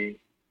for me.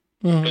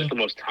 That's the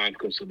most time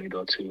consuming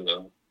though too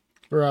though.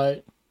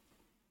 Right.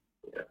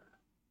 Yeah.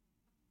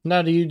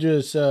 Now, do you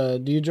just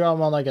do you draw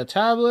them on like a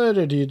tablet,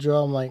 or do you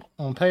draw them like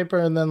on paper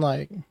and then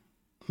like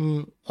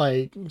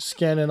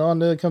scan it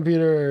onto the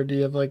computer, or do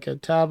you have like a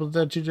tablet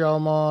that you draw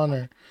them on?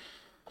 Or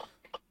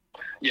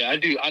yeah, I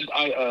do.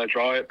 I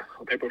draw it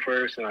on paper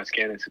first, and I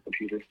scan it to the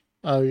computer.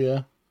 Oh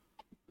yeah.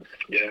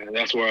 Yeah,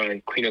 that's where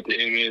I clean up the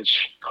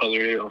image, color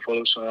it on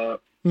Photoshop,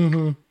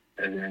 and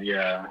then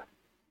yeah.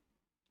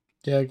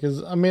 Yeah,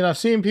 because I mean, I've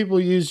seen people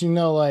use when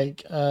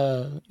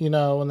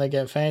they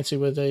get fancy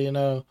with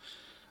it,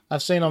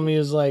 I've seen them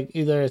use like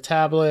either a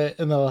tablet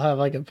and they'll have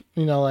like a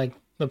like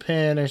the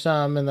pen or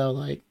something, and they'll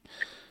like.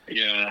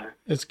 Yeah.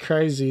 It's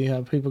crazy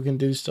how people can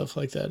do stuff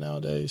like that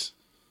nowadays.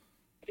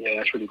 Yeah,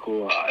 that's really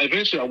cool.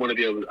 Eventually, I want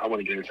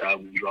to get a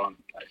tablet and draw.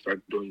 I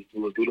start doing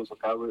little doodles on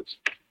tablets,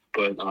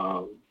 but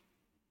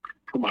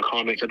for my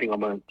comics, I think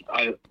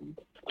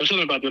there's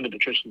something about doing it the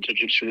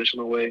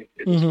traditional way.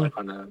 It's just like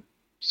kind of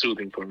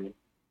soothing for me.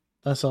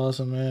 That's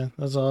awesome, man.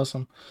 That's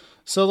awesome.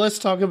 So let's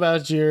talk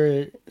about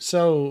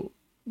so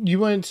you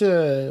went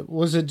to,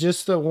 was it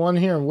just the one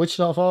here in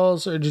Wichita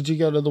Falls, or did you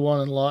go to the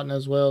one in Lawton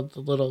as well, the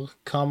little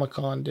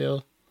Comic-Con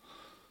deal?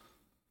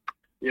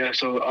 Yeah,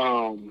 so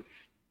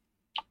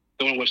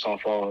the one in Wichita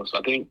Falls,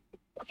 I think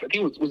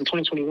it was it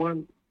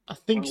 2021? I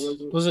think,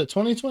 was it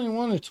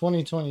 2021 or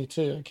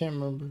 2022? I can't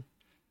remember.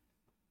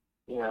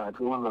 Yeah, it's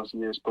one of those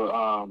years.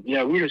 But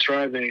yeah, we were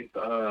driving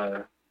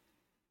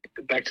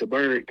back to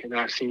Burke, and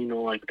I seen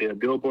on like the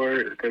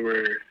billboard they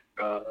were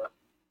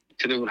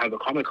said they would have a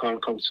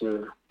Comic-Con come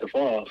to the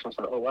fall. So I was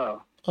like, oh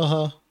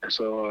wow. And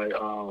so I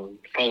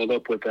followed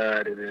up with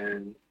that, and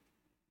then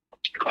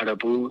got a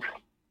booth.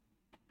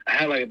 I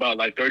had about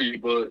 30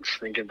 books,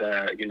 thinking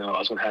that I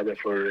was gonna have it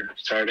for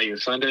Saturday and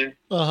Sunday.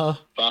 But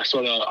I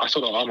sold out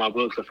all my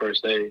books the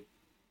first day.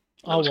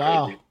 That Oh was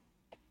wow. crazy.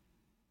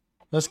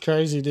 That's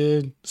crazy,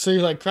 dude. So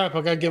you're like, crap,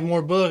 I gotta get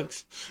more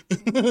books.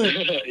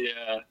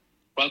 Yeah.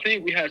 But I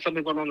think we had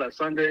something going on that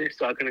Sunday,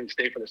 so I couldn't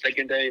stay for the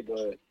second day.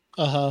 But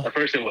Uh-huh. the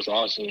first day was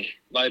awesome.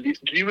 Like, do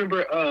you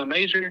remember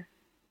Major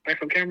back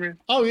from Cameron?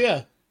 Oh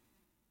yeah.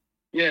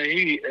 Yeah,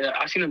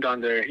 I seen him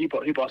down there. He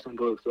bought some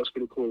books. That's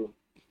pretty cool.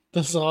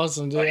 That's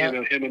awesome, dude.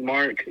 Like him and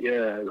Mark. Yeah,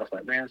 I was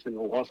like, man, it's been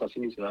a while since I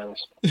seen these guys.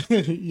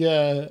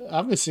 Yeah, I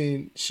haven't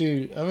seen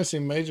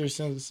Major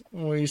since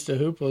when we used to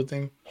hoop with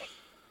him.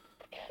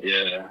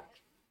 Yeah,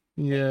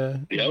 Yeah.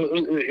 yeah,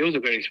 it was a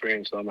great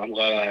experience. So I'm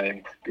glad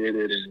I did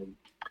it. And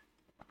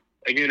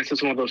again, it's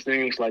just one of those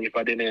things. Like if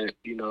I didn't,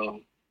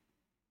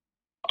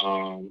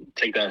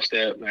 take that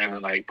step,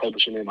 man, like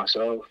publishing it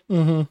myself,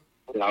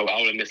 Mm-hmm. I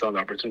would have missed out on the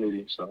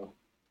opportunity.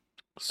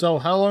 So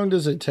how long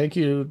does it take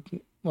you,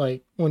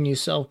 like when you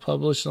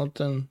self-publish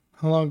something?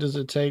 How long does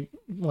it take,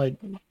 like,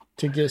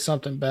 to get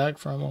something back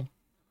from them?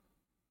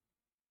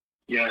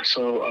 Yeah,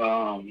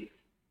 so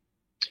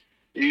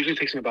it usually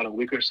takes me about a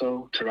week or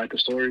so to write the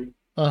story,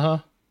 Uh huh.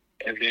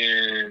 and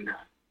then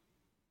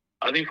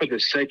I think for the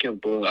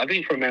second book, I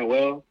think for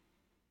Manuel,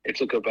 it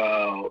took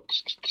about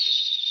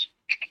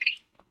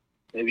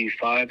maybe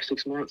 5,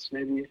 6 months,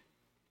 maybe,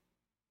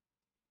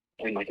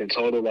 and like in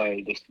total,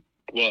 like just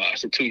I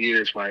said 2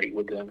 years, like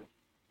with the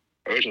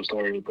original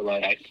story, but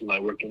like actually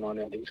like working on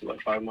it, I think it's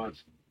like 5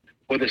 months.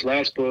 For this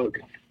last book,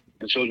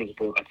 the children's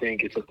book, I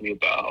think it took me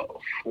about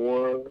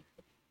 4,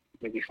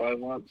 maybe 5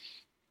 months.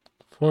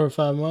 4 or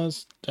 5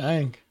 months.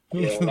 Dang.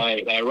 Yeah,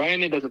 like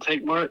writing it doesn't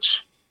take much,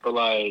 but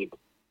like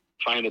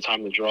finding the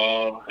time to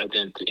draw and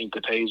then to ink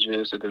the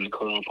pages and then to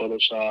color on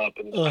Photoshop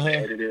and then to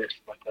edit it,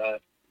 stuff like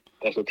that.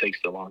 That's what takes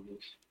the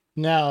longest.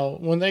 Now,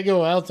 when they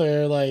go out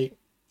there, like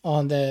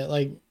on that,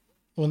 like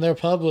when they're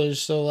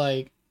published, so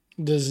like,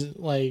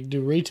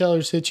 do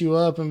retailers hit you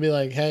up and be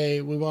like,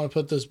 "Hey, we want to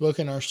put this book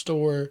in our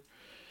store,"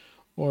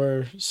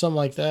 or something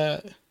like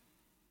that?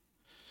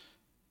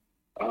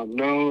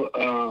 No,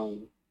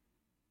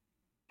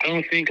 I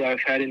don't think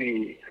I've had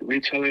any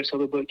retailers sell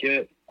the book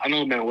yet. I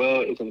know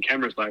Manuel is in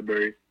Cameron's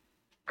library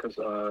because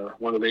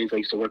one of the ladies I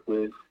used to work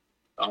with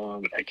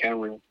at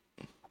Cameron,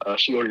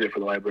 she ordered it for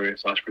the library,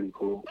 so that's pretty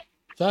cool.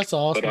 That's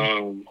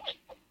awesome.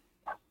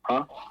 But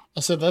huh? I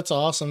said that's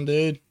awesome,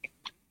 dude.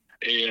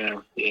 Yeah,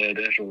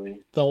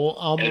 definitely. The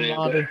alma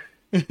mater.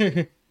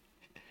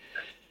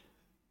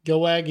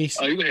 Go Aggies.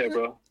 Oh, you go ahead,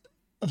 bro.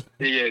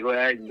 Yeah, go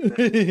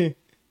Aggies.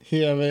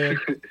 Yeah, man.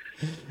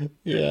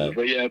 Yeah.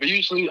 But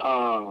usually,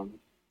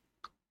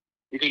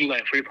 you can do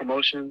like free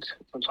promotions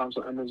sometimes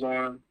on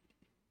Amazon.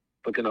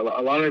 But then a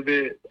lot of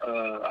it,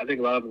 I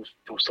think a lot of them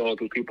was sold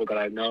through people that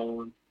I've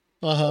known,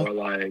 Uh-huh. or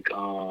like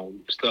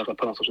stuff I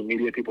put on social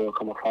media. People will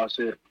come across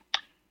it.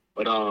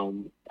 But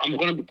I'm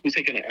going to be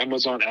taking an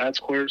Amazon ads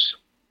course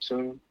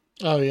soon.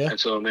 Oh yeah. And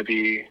so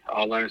maybe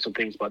I'll learn some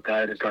things about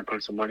that and start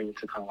putting some money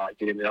to kind of like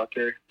getting it out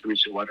there to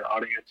reach a wider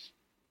audience.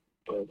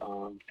 But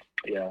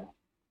yeah.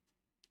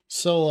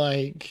 So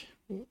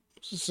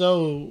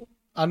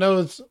I know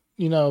it's,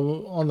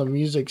 on the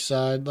music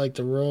side, like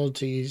the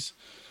royalties.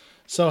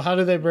 So how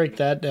do they break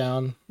that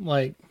down?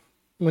 Like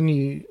do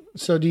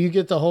you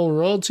get the whole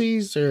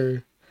royalties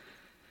or?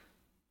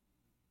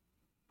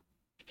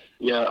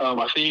 Yeah,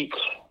 I think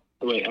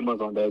the way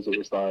Amazon does it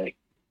is like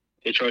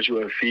they charge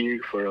you a fee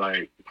for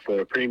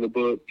printing the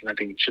book, and I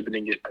think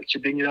shipping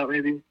it out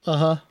maybe.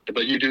 Uh-huh.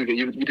 But you do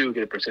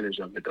get a percentage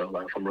of it though,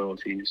 like from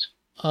royalties.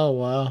 Oh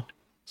wow.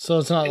 So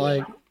it's not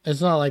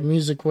like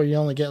music where you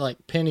only get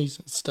like pennies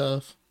and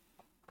stuff.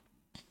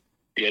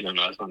 Yeah, no,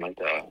 it's not like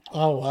that.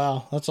 Oh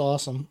wow, that's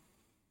awesome.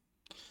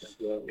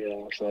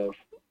 Yeah. So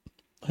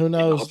who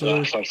knows, dude?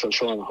 I start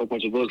selling a whole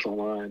bunch of books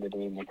online and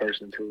then in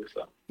person too.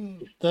 So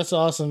that's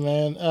awesome,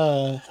 man.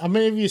 How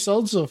many have you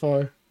sold so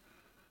far?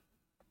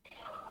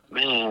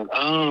 Man,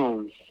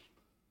 I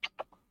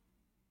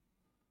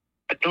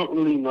don't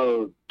really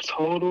know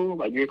total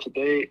like year to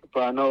date,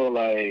 but I know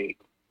like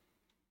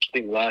I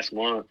think last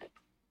month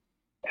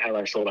I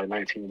had sold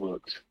 19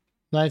 books.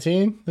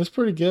 19? That's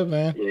pretty good,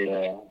 man.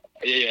 Yeah.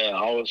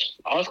 I was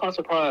kind of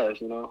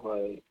surprised,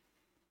 like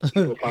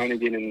people finally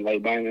getting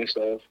buying this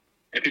stuff,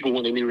 and people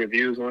when they leave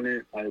reviews on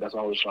it, that's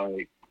always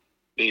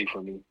big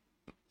for me.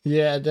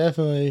 Yeah,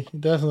 definitely.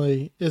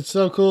 It's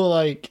so cool.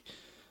 Like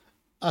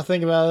I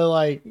think about it,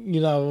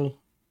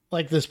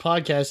 like this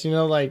podcast.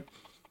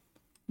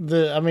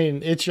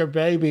 It's your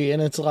baby,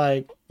 and it's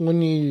like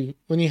when you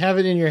have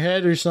it in your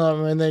head or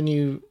something, and then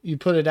you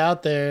put it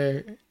out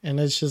there, and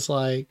it's just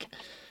like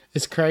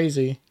it's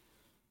crazy.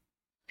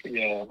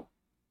 Yeah.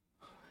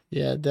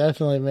 Yeah,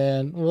 definitely,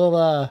 man.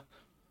 Well,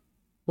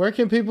 where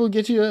can people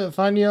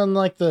find you on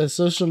like the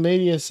social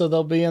media so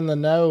they'll be in the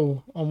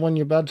know on when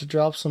you're about to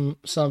drop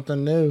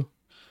something new?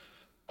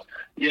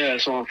 Yeah,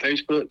 so on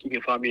Facebook you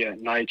can find me at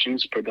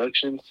Nijuice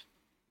Productions,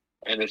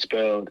 and it's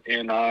spelled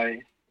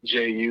Nijuice,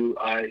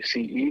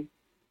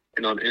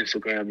 and on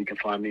Instagram you can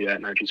find me at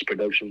Nijuice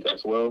Productions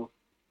as well.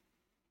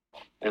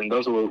 And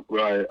those are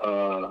where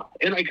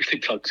and I guess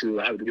TikTok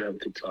too. I do have a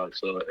TikTok,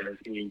 so if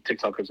any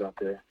TikTokers out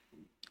there.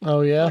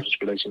 Oh yeah. Nijuice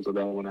Productions on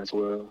that one as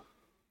well.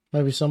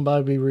 Maybe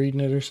somebody be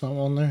reading it or something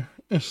on there.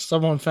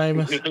 Someone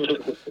famous.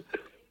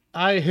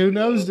 Who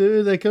knows,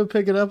 dude? They could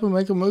pick it up and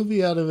make a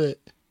movie out of it.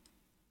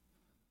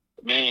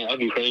 Man, that'd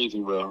be crazy,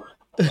 bro.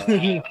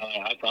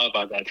 I thought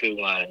about that too.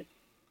 Like,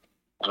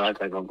 I'd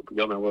like a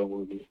government world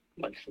movie,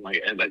 like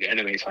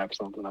anime type or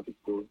something. That'd be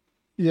cool.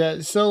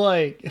 Yeah. So,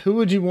 like, who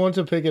would you want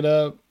to pick it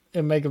up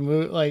and make a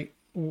movie? Like,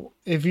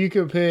 if you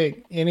could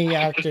pick any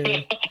actor.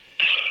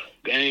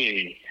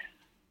 Dang,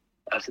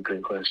 that's a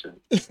good question.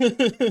 Let's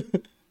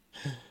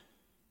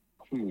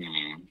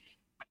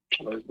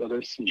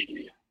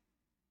see.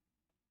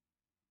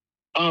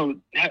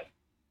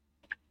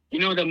 You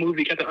know that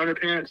movie Captain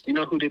Underpants? Do you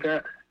know who did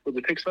that? Was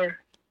it Pixar?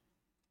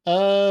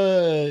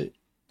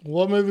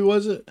 What movie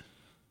was it?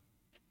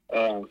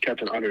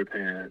 Captain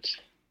Underpants.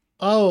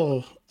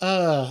 Oh,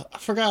 I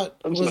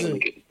forgot. I'm just gonna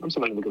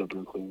look it up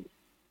real quick.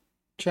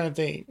 Trying to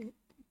think.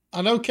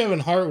 I know Kevin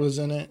Hart was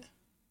in it.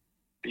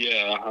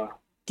 Yeah.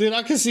 Dude,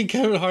 I could see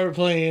Kevin Hart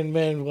playing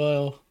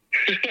Manuel.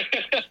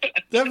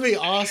 That'd be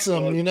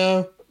awesome, you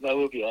know? That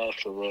would be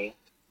awesome, bro.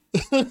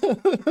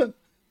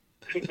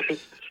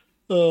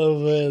 Oh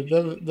man,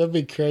 that'd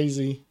be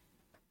crazy.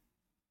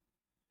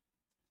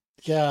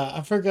 Yeah,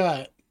 I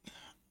forgot.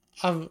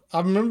 I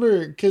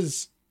remember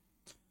because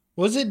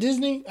was it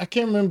Disney? I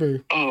can't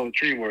remember. Oh,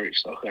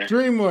 DreamWorks. Okay.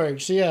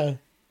 DreamWorks, yeah.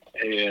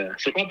 Yeah,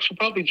 so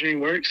probably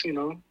DreamWorks. You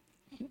know.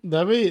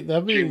 That'd be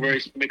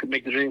DreamWorks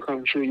make the dream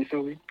come true. You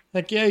feel me?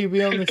 Heck yeah, you'd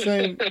be on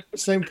the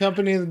same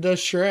company that does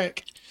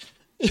Shrek.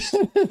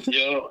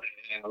 Yo,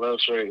 I love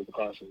Shrek. It's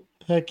awesome.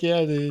 Heck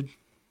yeah, dude.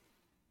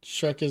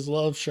 Shrek is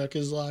love. Shrek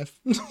is life.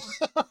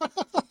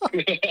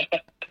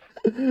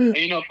 And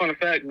you know, fun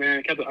fact,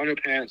 man, Captain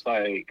Underpants,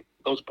 like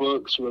those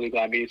books really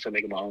got me to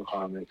making my own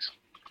comics.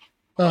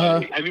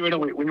 Have you read them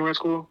when you were in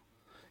school?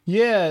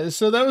 Yeah,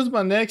 so that was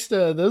my next.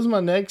 My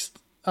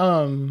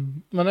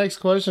next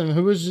question.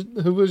 Who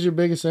was your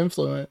biggest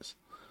influence?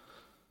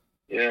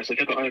 Yeah, so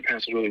Captain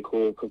Underpants was really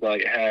cool because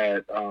like it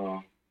had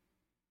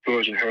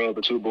George and Harold,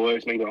 the two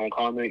boys, make their own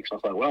comics. I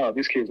was like, wow,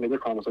 these kids make their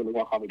comics, they make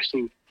their own comics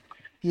too.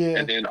 Yeah.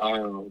 And then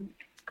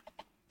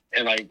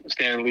and like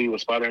Stan Lee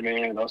with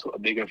Spider-Man, also a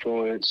big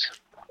influence.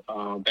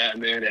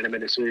 Batman, the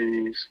animated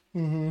series.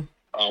 Mm-hmm.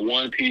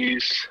 One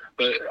Piece.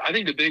 But I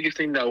think the biggest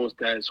thing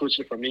that switched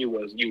it for me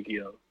was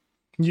Yu-Gi-Oh!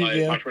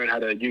 Like, my friend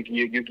had a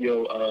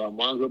Yu-Gi-Oh!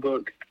 Manga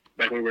book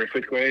back when we were in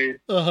 5th grade.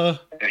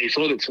 And he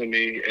sold it to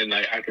me, and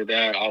like after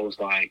that, I was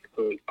like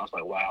hooked. I was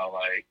like, wow,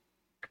 like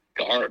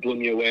the art blew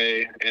me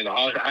away. And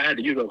I had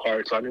the Yu-Gi-Oh!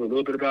 Card, so I knew a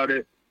little bit about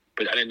it,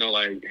 but I didn't know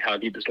like how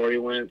deep the story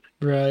went.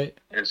 Right.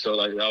 And so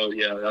like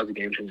that was a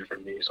game changer for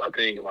me. So I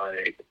think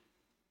like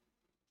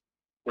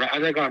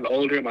as I got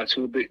older, my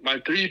three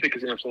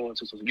biggest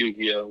influences was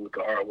Yu-Gi-Oh! With the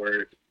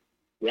artwork,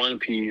 One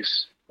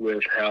Piece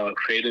with how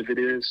creative it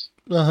is,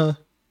 and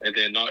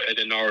then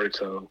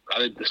Naruto. I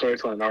think the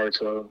storytelling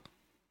Naruto,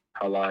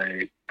 how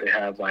like they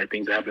have like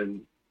things that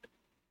happen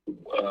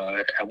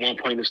at one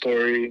point in the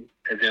story,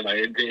 and then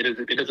like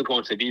it doesn't go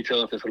into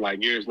details until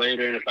like years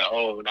later, and it's like,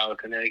 oh, now it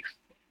connects.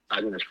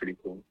 I think that's pretty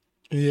cool.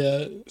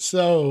 Yeah.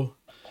 So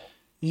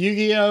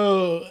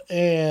Yu-Gi-Oh!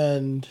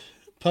 And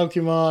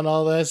Pokemon,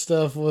 all that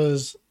stuff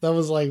was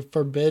like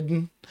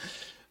forbidden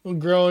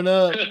growing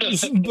up.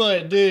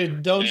 But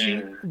dude,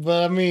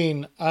 but I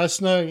mean, I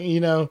snuck, you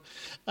know,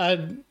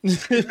 I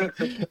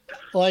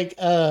like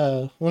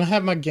when I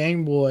had my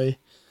Game Boy,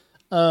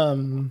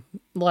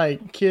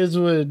 like kids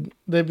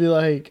they'd be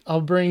like,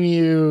 I'll bring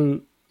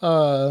you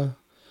a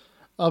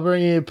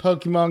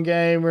Pokemon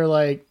game or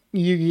like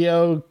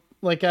Yu-Gi-Oh!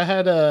 Like I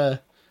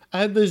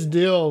had this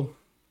deal,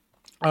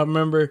 I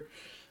remember,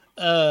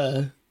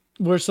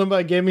 where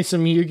somebody gave me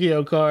some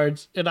Yu-Gi-Oh!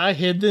 Cards, and I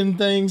hid them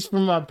things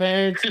from my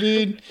parents,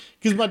 dude,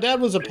 because my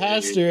dad was a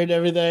pastor and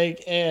everything,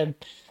 and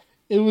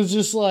it was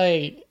just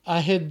like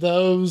I hid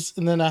those,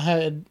 and then I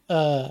had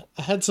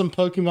some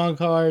Pokemon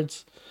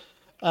cards,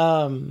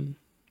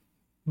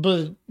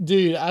 but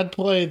dude, I'd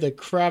play the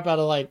crap out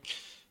of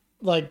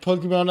like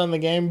Pokemon on the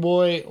Game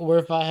Boy, or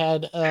if I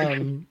had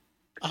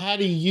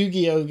a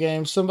Yu-Gi-Oh!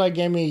 Game. Somebody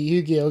gave me a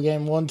Yu-Gi-Oh!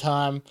 Game one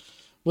time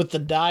with the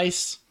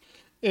dice.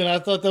 And I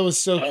thought that was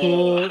so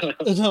cool.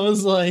 And I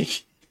was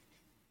like,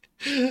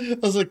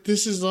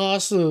 this is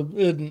awesome.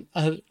 And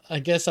I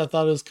guess I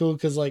thought it was cool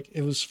because like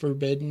it was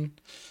forbidden.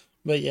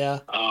 But yeah.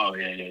 Oh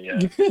yeah.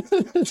 I'm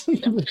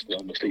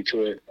gonna stick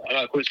to it. I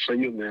got a question for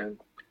you, man.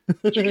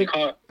 Did you get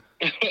caught?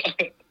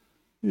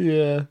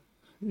 Yeah,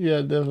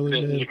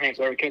 definitely. Did your parents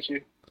ever catch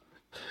you?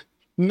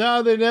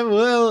 No, they never.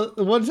 Well,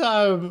 one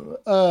time,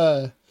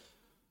 no,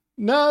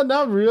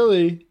 not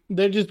really.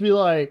 They'd just be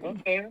like,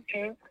 okay.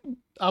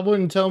 I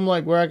wouldn't tell them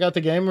like where I got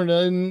the game or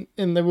nothing,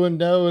 and they wouldn't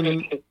know,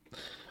 and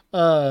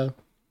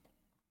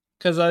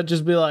because I'd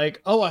just be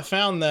like, "Oh, I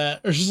found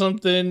that" or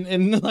something,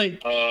 and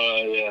like,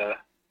 yeah.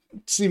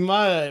 See,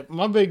 my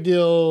big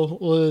deal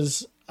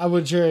was I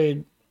would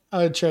trade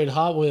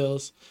Hot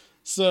Wheels,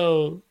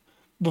 so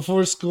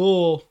before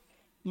school,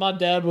 my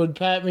dad would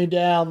pat me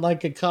down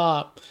like a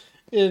cop,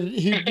 and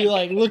he'd be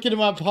like looking in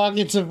my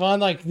pockets and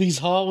find like these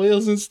Hot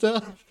Wheels and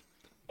stuff.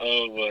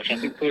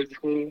 shopping towards the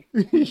school.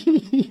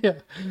 Yeah,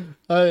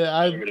 I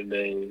I remember the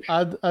days.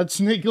 I'd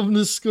sneak them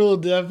to school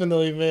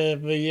definitely,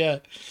 man. But yeah,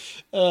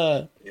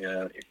 uh,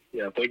 Yeah,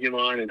 yeah.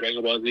 Pokemon and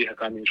Dragon Ball Z have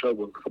got me in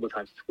trouble a couple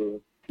times at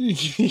school.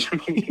 Because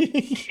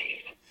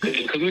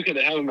we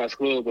couldn't have them at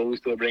school, but we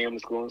still bring them to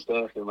school and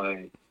stuff. And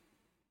like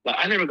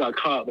I never got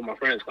caught, but my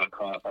friends got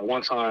caught. Like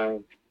one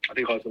time, I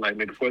think I was in like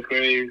maybe fourth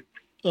grade.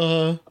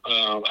 uh,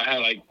 I had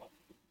like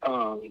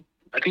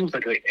I think it was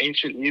like an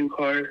ancient new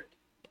card,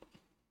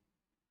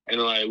 and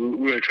like we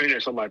were training or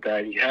something like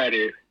that. He had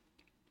it,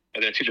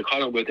 and then teacher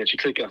caught him with it. She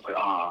took it. I was like,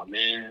 oh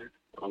man,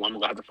 my mom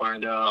gonna have to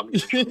find out.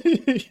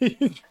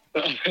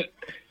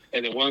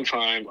 And then one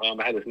time, I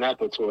had this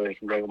Nappa toy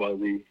from Dragon Ball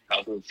Z. I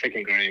was in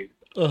second grade.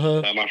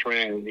 My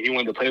friend, he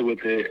wanted to play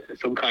with it,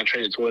 so we kind of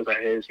traded toys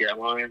I had. He had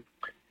mine,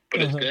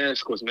 but his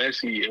desk was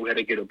messy, and we had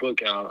to get a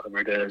book out of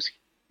our desk.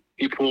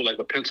 He pulled like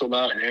a pencil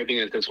out, and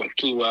everything just like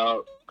flew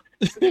out.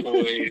 The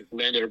toy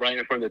landed right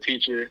in front of the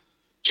teacher.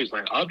 She was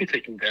like, "I'll be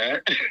taking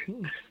that,"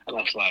 and I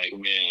was like,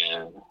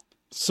 "Man."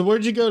 So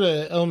where'd you go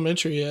to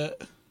elementary at?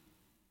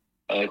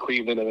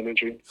 Cleveland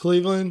Elementary.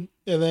 Cleveland,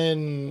 and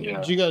then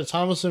did you go to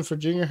Thomason for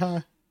junior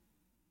high?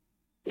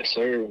 Yes,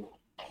 sir.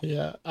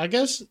 Yeah, I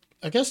guess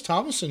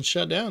Thomason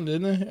shut down,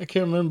 didn't they? I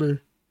can't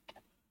remember.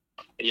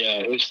 Yeah,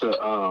 it's the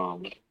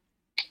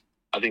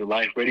I think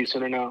Life Ready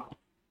Center now.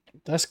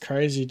 That's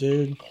crazy,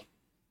 dude.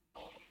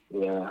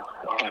 Yeah,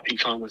 R.I.P.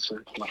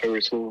 Thomason, my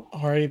favorite school.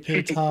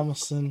 R.I.P.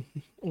 Thomason.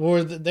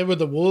 They were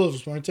the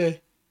Wolves, weren't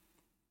they?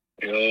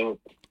 Yeah.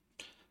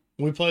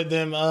 We played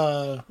them.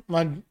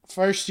 My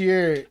first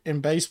year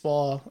in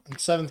baseball in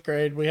 7th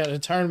grade, we had a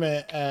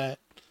tournament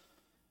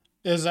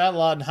it was at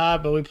Lawton High,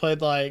 but we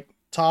played like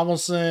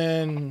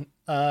Thomason,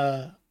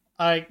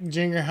 Ike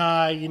Junior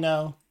High, you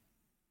know.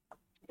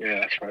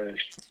 Yeah, that's right.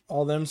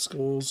 All them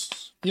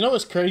schools. You know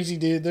what's crazy,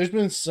 dude? There's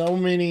been so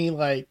many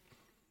like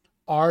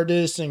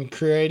artists and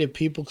creative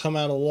people come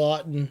out of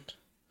Lawton.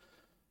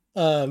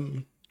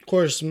 Of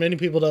course, many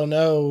people don't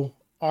know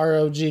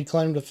ROG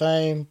claim to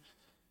fame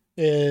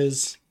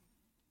is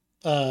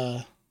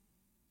what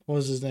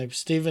was his name?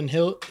 Steven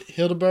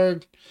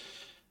Hildeberg.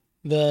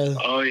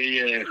 Oh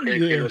yeah,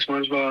 creator of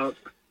SpongeBob.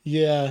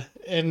 Yeah,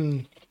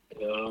 and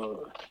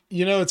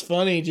you know it's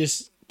funny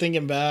just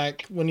thinking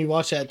back when you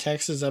watch that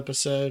Texas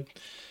episode,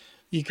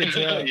 you can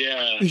tell.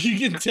 Yeah, you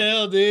can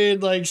tell,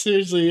 dude. Like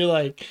seriously, you're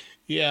like,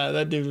 yeah,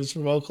 that dude was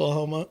from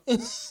Oklahoma.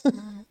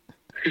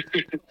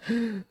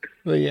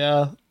 But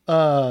yeah,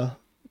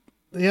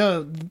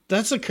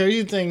 that's a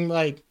crazy thing.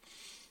 Like,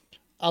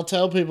 I'll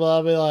tell people,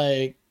 I'll be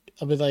like,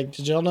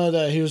 did y'all know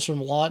that he was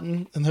from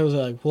Lawton? And they was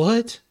like,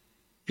 what?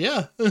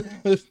 Yeah.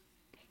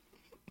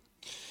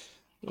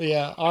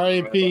 Yeah,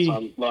 R.I.P.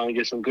 I'm going to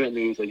get some good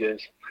news, I guess.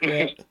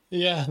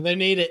 Yeah, they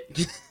need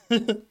it.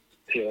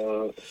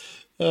 Yeah.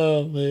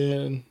 Oh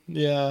man,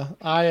 yeah.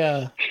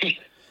 I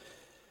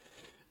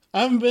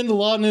haven't been to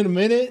Lawton in a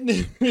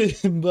minute,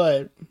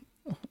 but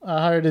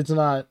I heard it's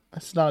not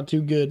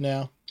too good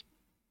now.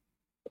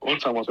 One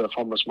time I was at a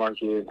farmer's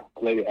market,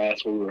 the lady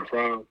asked where we were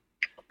from.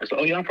 I said,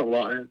 "Oh yeah, I'm from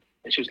Lawton,"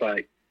 and she was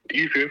like, "Do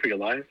you fear for your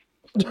life?"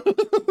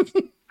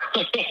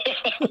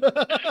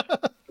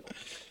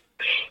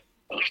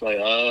 I was like,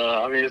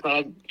 I mean, it's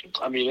not.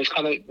 I mean, it's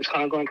kind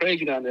of going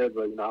crazy down there,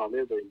 but you know, I don't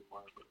live there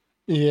anymore. But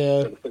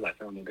yeah, I feel like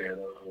family there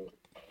though.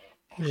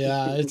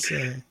 Yeah, it's.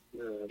 Yeah,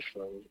 it's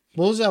funny.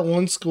 What was that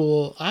one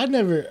school? I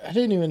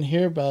didn't even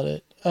hear about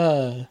it.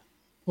 What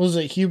was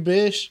it, Hugh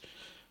Bish,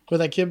 where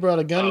that kid brought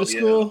a gun to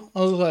school?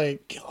 Yeah. I was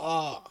like,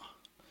 oh,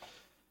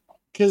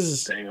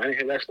 because dang, I didn't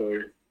hear that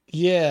story.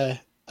 Yeah,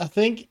 I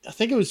think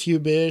it was Hugh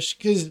Bish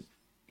because,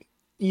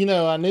 you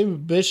know, I knew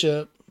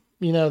Bishop,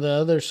 you know, the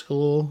other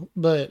school,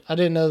 but I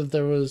didn't know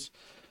that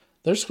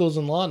there's schools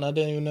in Lawton I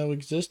didn't even know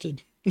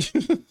existed.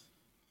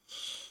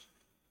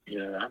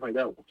 Yeah, I think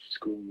that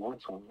school in one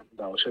time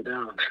that was shut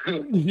down.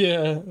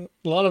 Yeah,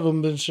 a lot of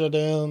them been shut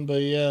down,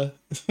 but yeah.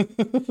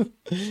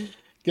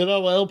 Good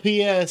old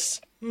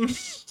LPS.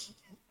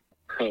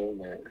 Oh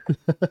man.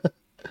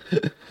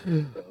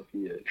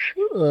 LPS.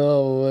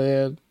 Oh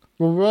man.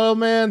 Well,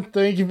 man,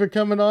 thank you for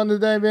coming on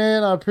today,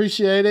 man. I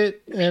appreciate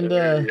it. And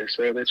yes,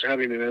 sir. Thanks for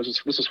having me, man.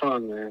 This was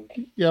fun, man.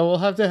 Yeah, we'll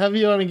have to have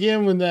you on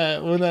again when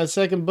that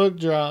second book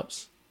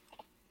drops.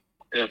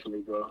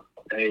 Definitely, bro.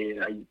 Hey,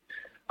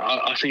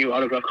 I'll send you an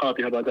autographed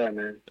copy. How about that,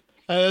 man?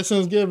 That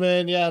sounds good,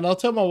 man. Yeah, and I'll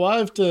tell my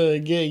wife to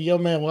get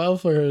Young Man Wild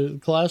for her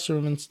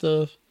classroom and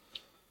stuff.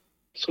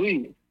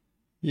 Sweet.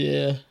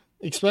 Yeah,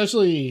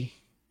 especially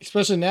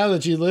now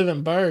that you live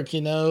in Burke,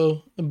 you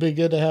know, it'd be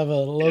good to have a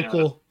local.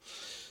 Yeah.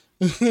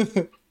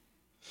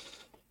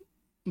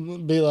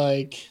 Be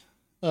like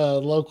a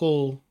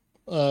local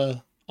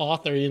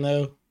author, you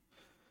know.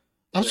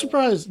 I'm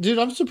surprised, dude.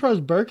 I'm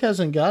surprised Burke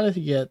hasn't got it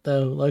yet,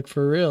 though. Like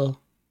for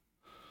real.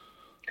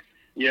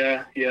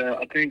 Yeah.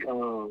 I think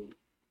I'm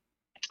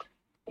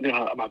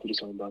gonna have to do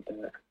something about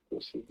that.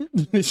 We'll see.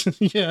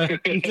 Yeah,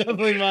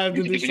 definitely might have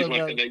to do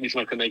something. These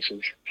my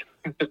connections.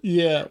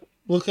 Yeah,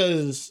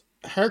 because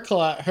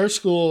her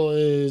school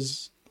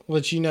is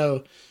what you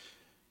know.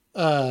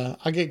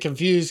 I get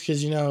confused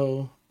because you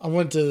know I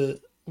went to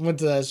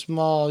that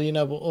small,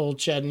 old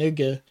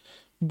Chattanooga,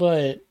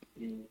 but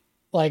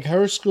like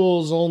her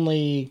school's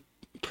only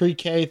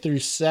pre-K through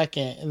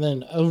second, and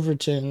then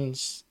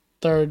Overton's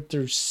third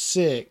through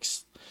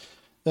sixth.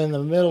 Then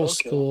the middle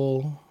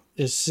school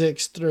is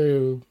six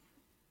through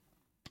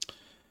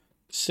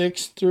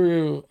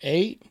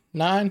eight,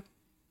 9,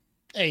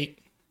 8.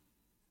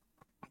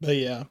 But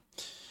yeah,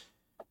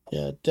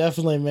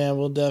 definitely, man.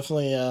 We'll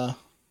definitely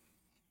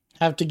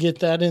have to get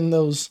that in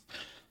those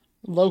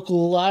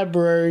local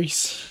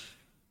libraries.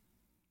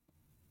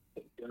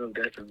 Yeah,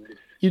 definitely.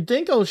 You'd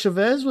think old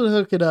Chavez would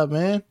hook it up,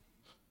 man.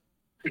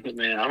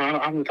 Man,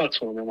 I'm gonna talk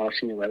to him and I'll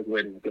see him like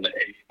waiting and be like,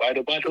 hey, by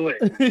the way.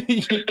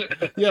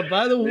 Yeah,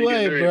 by the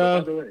way,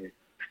 bro.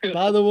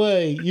 By the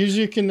way, use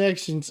your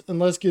connections and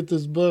let's get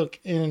this book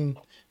in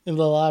the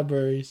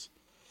libraries.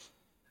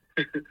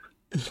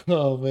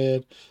 Oh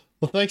man.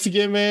 Well, thanks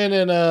again, man,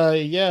 and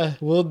yeah,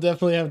 we'll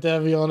definitely have to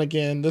have you on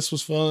again. This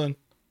was fun.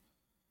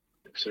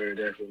 Yes, sir,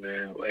 definitely,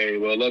 man. Hey,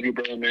 well, love you,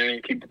 bro,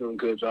 man. Keep doing a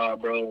good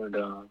job, bro, and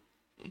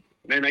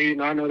man,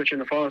 I know that you're in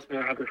the falls,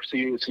 man. I have to see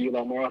you a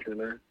lot more often,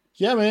 man.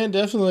 Yeah, man,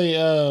 definitely.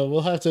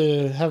 We'll have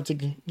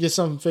to get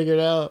something figured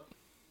out.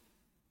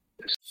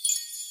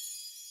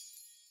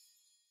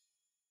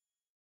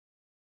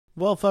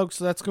 Well, folks,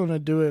 that's going to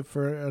do it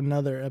for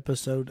another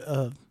episode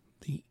of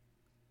the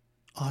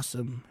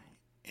Awesome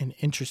and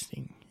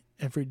Interesting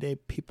Everyday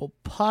People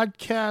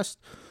podcast.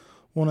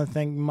 Want to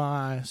thank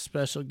my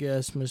special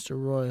guest, Mr.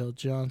 Royal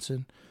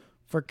Johnson,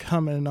 for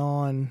coming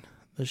on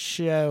the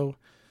show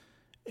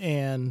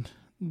and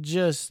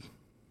just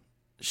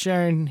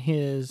sharing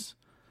his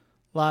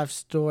life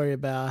story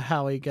about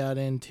how he got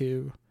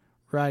into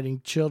writing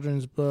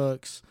children's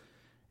books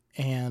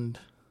and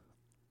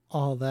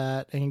all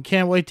that. And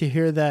can't wait to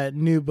hear that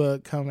new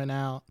book coming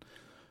out,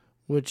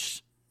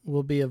 which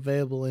will be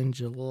available in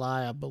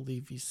July, I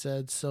believe he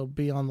said. So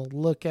be on the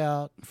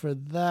lookout for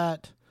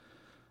that.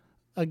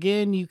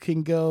 Again, you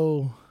can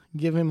go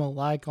give him a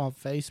like on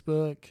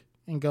Facebook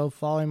and go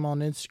follow him on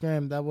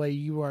Instagram. That way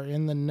you are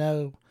in the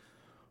know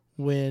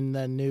when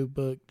that new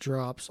book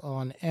drops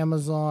on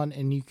Amazon,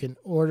 and you can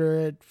order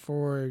it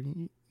for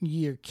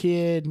your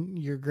kid,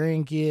 your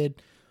grandkid,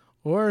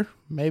 or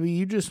maybe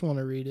you just want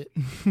to read it.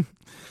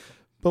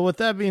 But with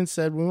that being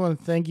said, we want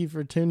to thank you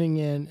for tuning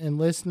in and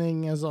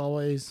listening as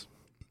always.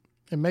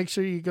 And make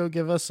sure you go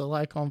give us a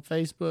like on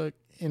Facebook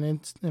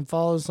and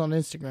follow us on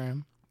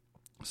Instagram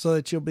so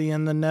that you'll be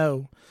in the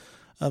know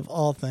of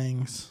all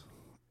things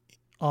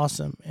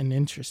awesome and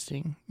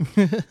interesting.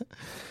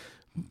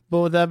 But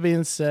with that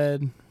being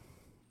said,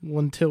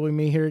 until we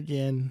meet here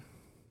again,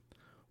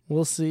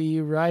 we'll see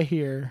you right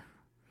here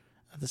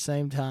at the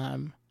same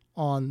time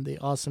on the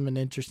Awesome and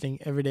Interesting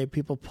Everyday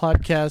People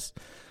podcast.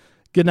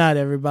 Good night,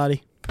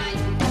 everybody.